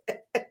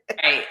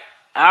 Right.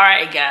 All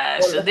right,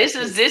 guys. Or So last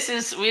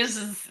week.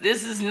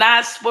 this is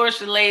not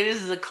sports related.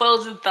 This is a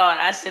closing thought.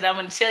 I said I'm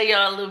going to tell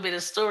y'all a little bit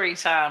of story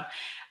time.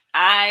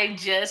 I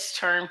just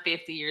turned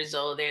 50 years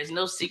old. There's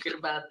no secret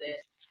about that.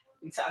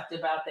 We talked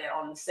about that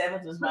on the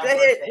 7th was my Go ahead.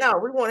 birthday. No,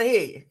 we want to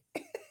hear you.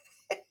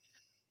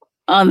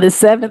 On the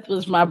 7th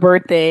was my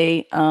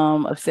birthday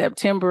of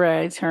September.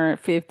 I turned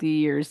 50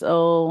 years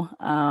old,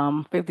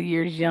 50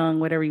 years young,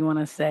 whatever you want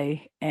to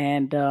say.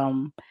 And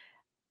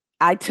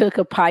I took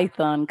a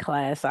Python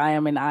class. I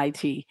am in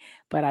IT,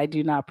 but I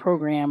do not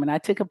program. And I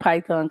took a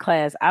Python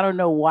class. I don't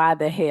know why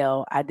the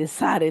hell I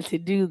decided to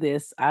do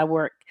this. I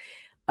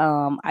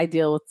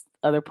deal with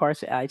other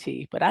parts of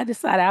IT, but I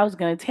decided I was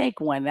going to take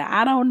one. Now,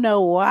 I don't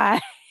know why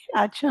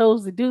I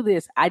chose to do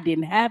this. I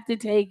didn't have to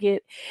take it,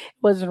 it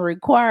wasn't a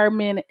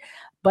requirement,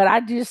 but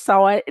I just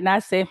saw it and I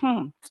said,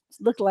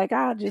 look like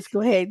I'll just go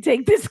ahead and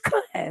take this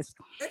class.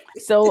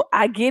 So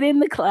I get in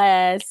the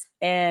class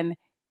and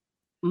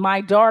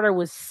my daughter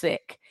was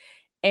sick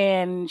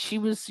and she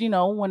was,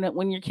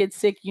 when your kid's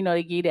sick,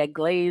 they give you that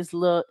glazed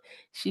look.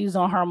 She's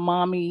on her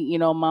mommy,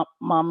 mama,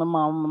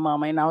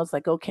 and I was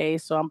like, okay,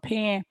 so I'm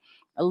paying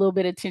a little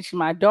bit of attention to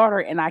my daughter,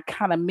 and I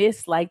kind of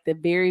missed like the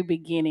very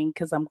beginning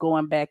because I'm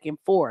going back and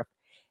forth,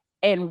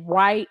 and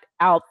right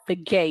out the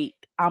gate,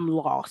 I'm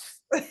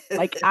lost.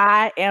 Like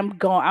I'm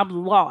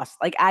lost.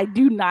 Like I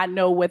do not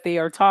know what they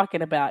are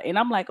talking about, and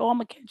I'm like, oh, I'm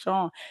gonna catch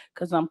on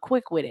because I'm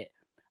quick with it.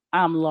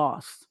 I'm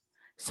lost.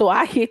 So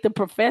I hit the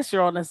professor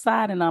on the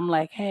side and I'm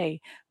like, "Hey,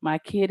 my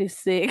kid is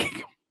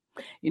sick.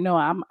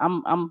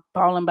 I'm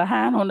falling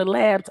behind on the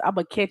labs. I'm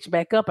gonna catch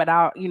back up, and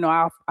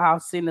I'll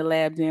send the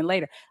labs in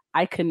later."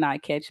 I could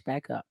not catch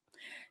back up.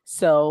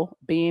 So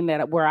being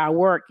that where I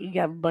work, you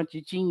got a bunch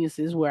of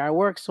geniuses where I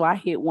work. So I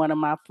hit one of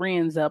my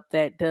friends up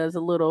that does a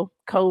little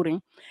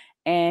coding,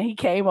 and he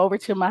came over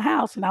to my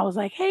house and I was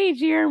like, "Hey,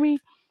 Jeremy,"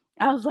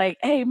 I was like,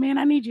 "Hey, man,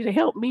 I need you to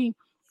help me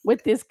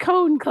with this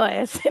coding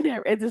class." And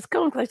at this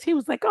coding class, he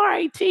was like, "All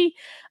right, T,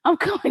 I'm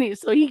coming in."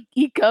 So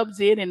he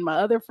comes in, and my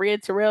other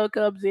friend Terrell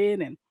comes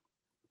in, and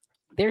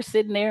they're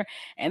sitting there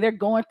and they're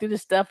going through the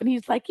stuff, and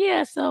he's like,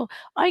 "Yeah, so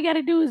all you got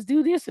to do is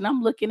do this." And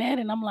I'm looking at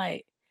it, and I'm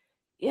like,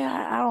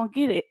 yeah, I don't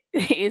get it.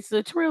 It's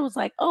the Trill was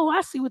like, oh,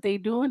 I see what they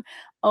doing.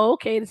 Oh,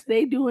 okay, so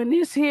they doing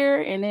this here.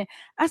 And then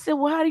I said,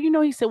 well, how do you know?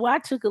 He said, well, I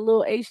took a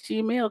little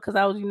HTML because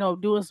I was,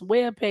 doing some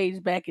web pages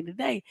back in the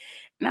day.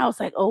 And I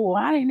was like, oh,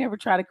 well, I didn't never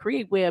try to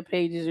create web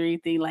pages or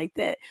anything like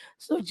that.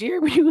 So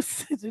Jeremy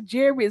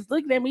Jeremy is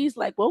looking at me. He's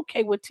like, well,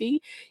 okay, well,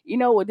 T,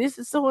 well, this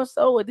is so and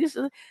so, or this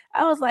is.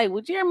 I was like,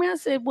 well, Jeremy, I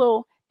said,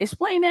 well,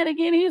 explain that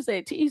again. He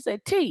said,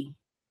 T.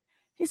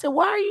 He said,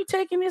 why are you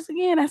taking this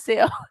again? I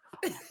said,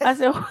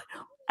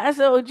 I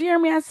said, "Oh,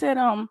 Jeremy," I said,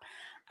 "Oh,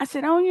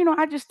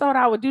 I just thought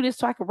I would do this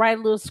so I could write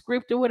a little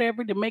script or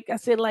whatever to make," I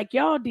said, like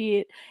y'all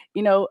did,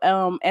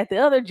 at the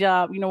other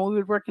job, when we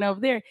were working over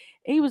there.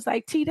 And he was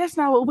like, T, that's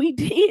not what we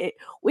did.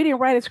 We didn't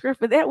write a script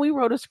for that. We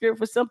wrote a script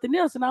for something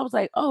else. And I was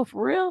like, oh,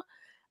 for real?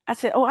 I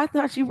said, oh, I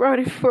thought you wrote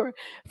it for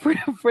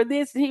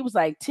this. And he was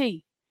like,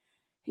 T,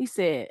 he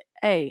said,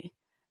 hey,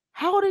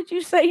 how old did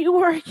you say you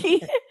were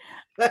again?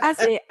 I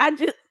said,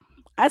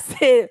 I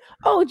said,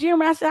 oh,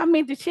 Jeremy, I said, I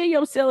meant to tell you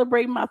I'm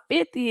celebrating my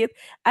 50th.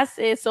 I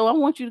said, so I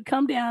want you to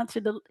come down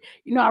to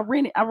I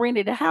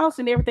rented a house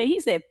and everything.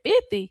 He said,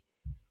 50?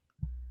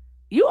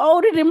 You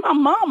older than my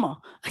mama.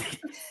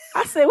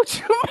 I said, what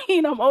you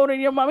mean I'm older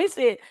than your mama? He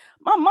said,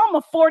 my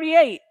mama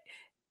 48.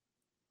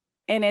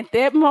 And at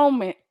that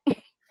moment,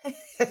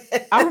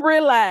 I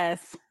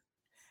realized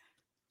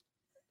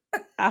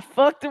I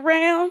fucked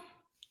around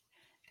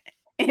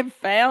and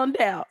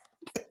found out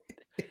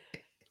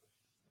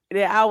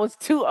that I was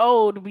too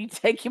old to be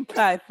taking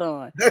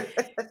Python.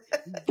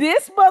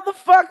 This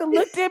motherfucker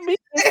looked at me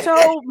and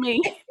told me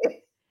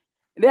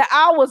that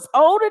I was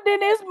older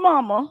than his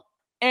mama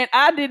and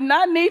I did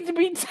not need to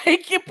be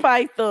taking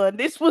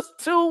Python. I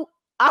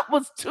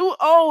was too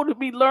old to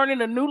be learning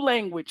a new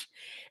language,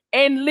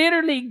 and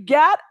literally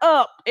got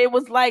up. It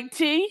was like,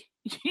 T,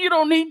 you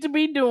don't need to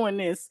be doing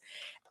this.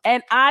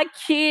 And I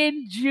kid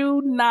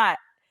you not,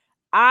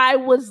 I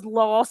was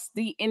lost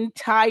the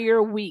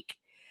entire week.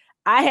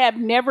 I have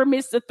never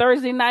missed a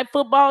Thursday night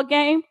football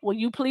game. Will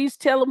you please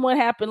tell them what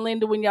happened,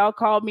 Linda, when y'all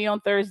called me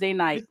on Thursday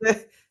night?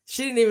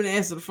 She didn't even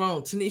answer the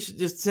phone. Tanisha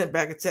just sent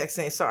back a text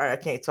saying, "Sorry, I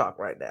can't talk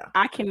right now."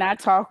 I cannot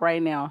talk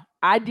right now.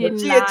 I did But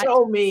she had not.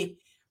 told me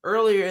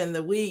earlier in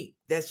the week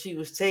that she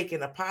was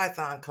taking a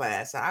Python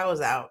class. I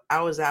was out. I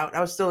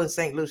was still in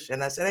St. Lucia,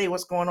 and I said, "Hey,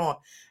 what's going on?"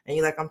 And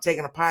you're like, "I'm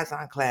taking a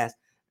Python class."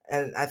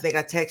 And I think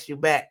I text you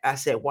back. I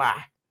said,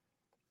 "Why?"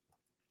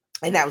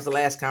 And that was the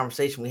last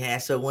conversation we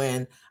had. So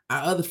when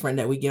our other friend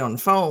that we get on the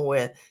phone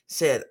with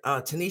said,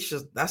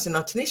 Tanisha, I said,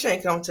 no, Tanisha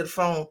ain't coming to the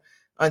phone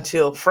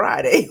until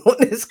Friday when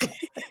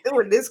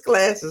this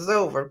class is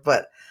over.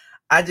 But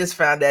I just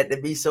found that to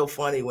be so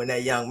funny when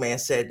that young man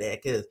said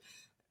that, because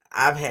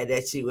I've had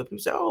that too. Where people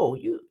say, "Oh,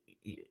 you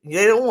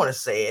they don't want to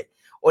say it,"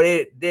 or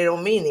they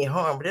don't mean any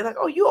harm, but they're like,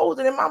 oh, you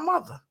older than my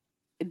mother.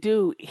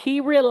 Dude,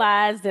 he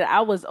realized that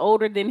I was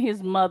older than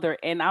his mother,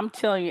 and I'm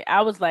telling you,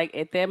 I was like,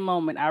 at that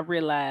moment, I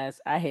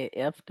realized I had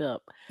effed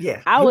up.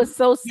 Yeah, I was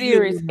so he didn't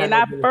serious, even have and no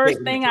I business first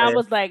taking the thing class.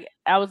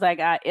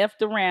 I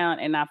effed around,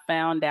 and I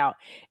found out,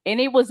 and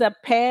it was a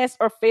pass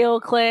or fail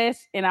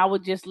class, and I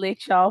would just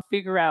let y'all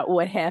figure out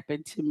what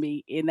happened to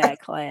me in that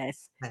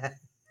class.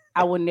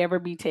 I will never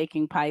be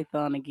taking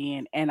Python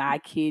again, and I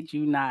kid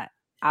you not,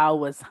 I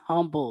was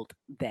humbled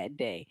that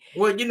day.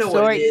 Well, you know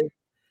what it Story, is.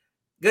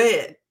 Go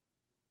ahead.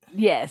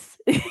 yes.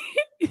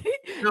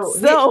 So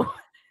So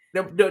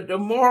the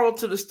moral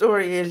to the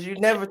story is you're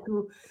never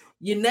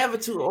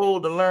too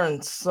old to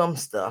learn some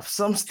stuff.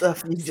 Some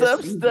stuff you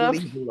just some need to stuff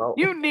leave alone.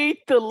 you need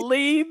to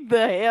leave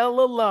the hell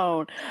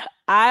alone.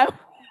 I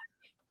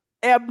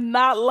am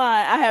not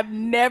lying. I have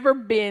never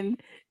been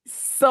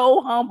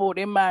so humbled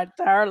in my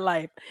entire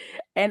life.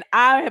 And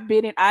I have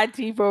been in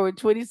IT for over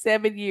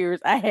 27 years.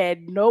 I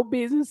had no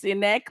business in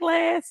that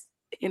class,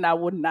 and I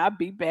will not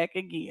be back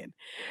again.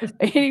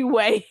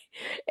 Anyway,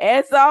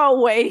 as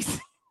always,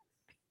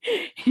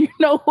 you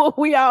know what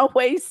we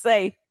always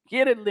say.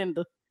 Get it,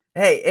 Linda.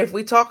 Hey, if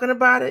we're talking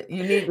about it,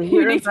 you need to You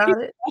hear need to.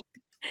 about it.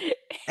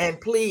 And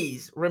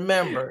please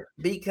remember,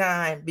 be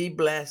kind, be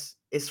blessed.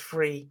 It's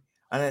free.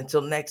 And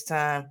until next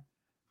time,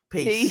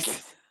 peace.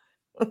 Peace.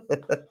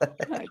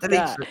 My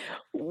Tanisha, God.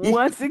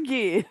 Once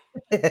again,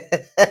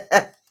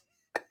 I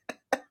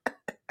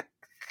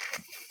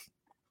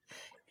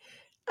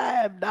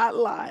am not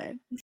lying.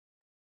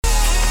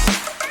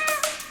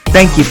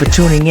 Thank you for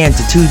tuning in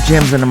to Two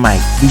Gems on the Mic.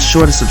 Be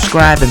sure to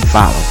subscribe and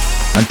follow.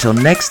 Until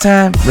next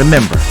time,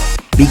 remember,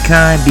 be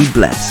kind, be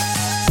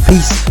blessed.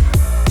 Peace.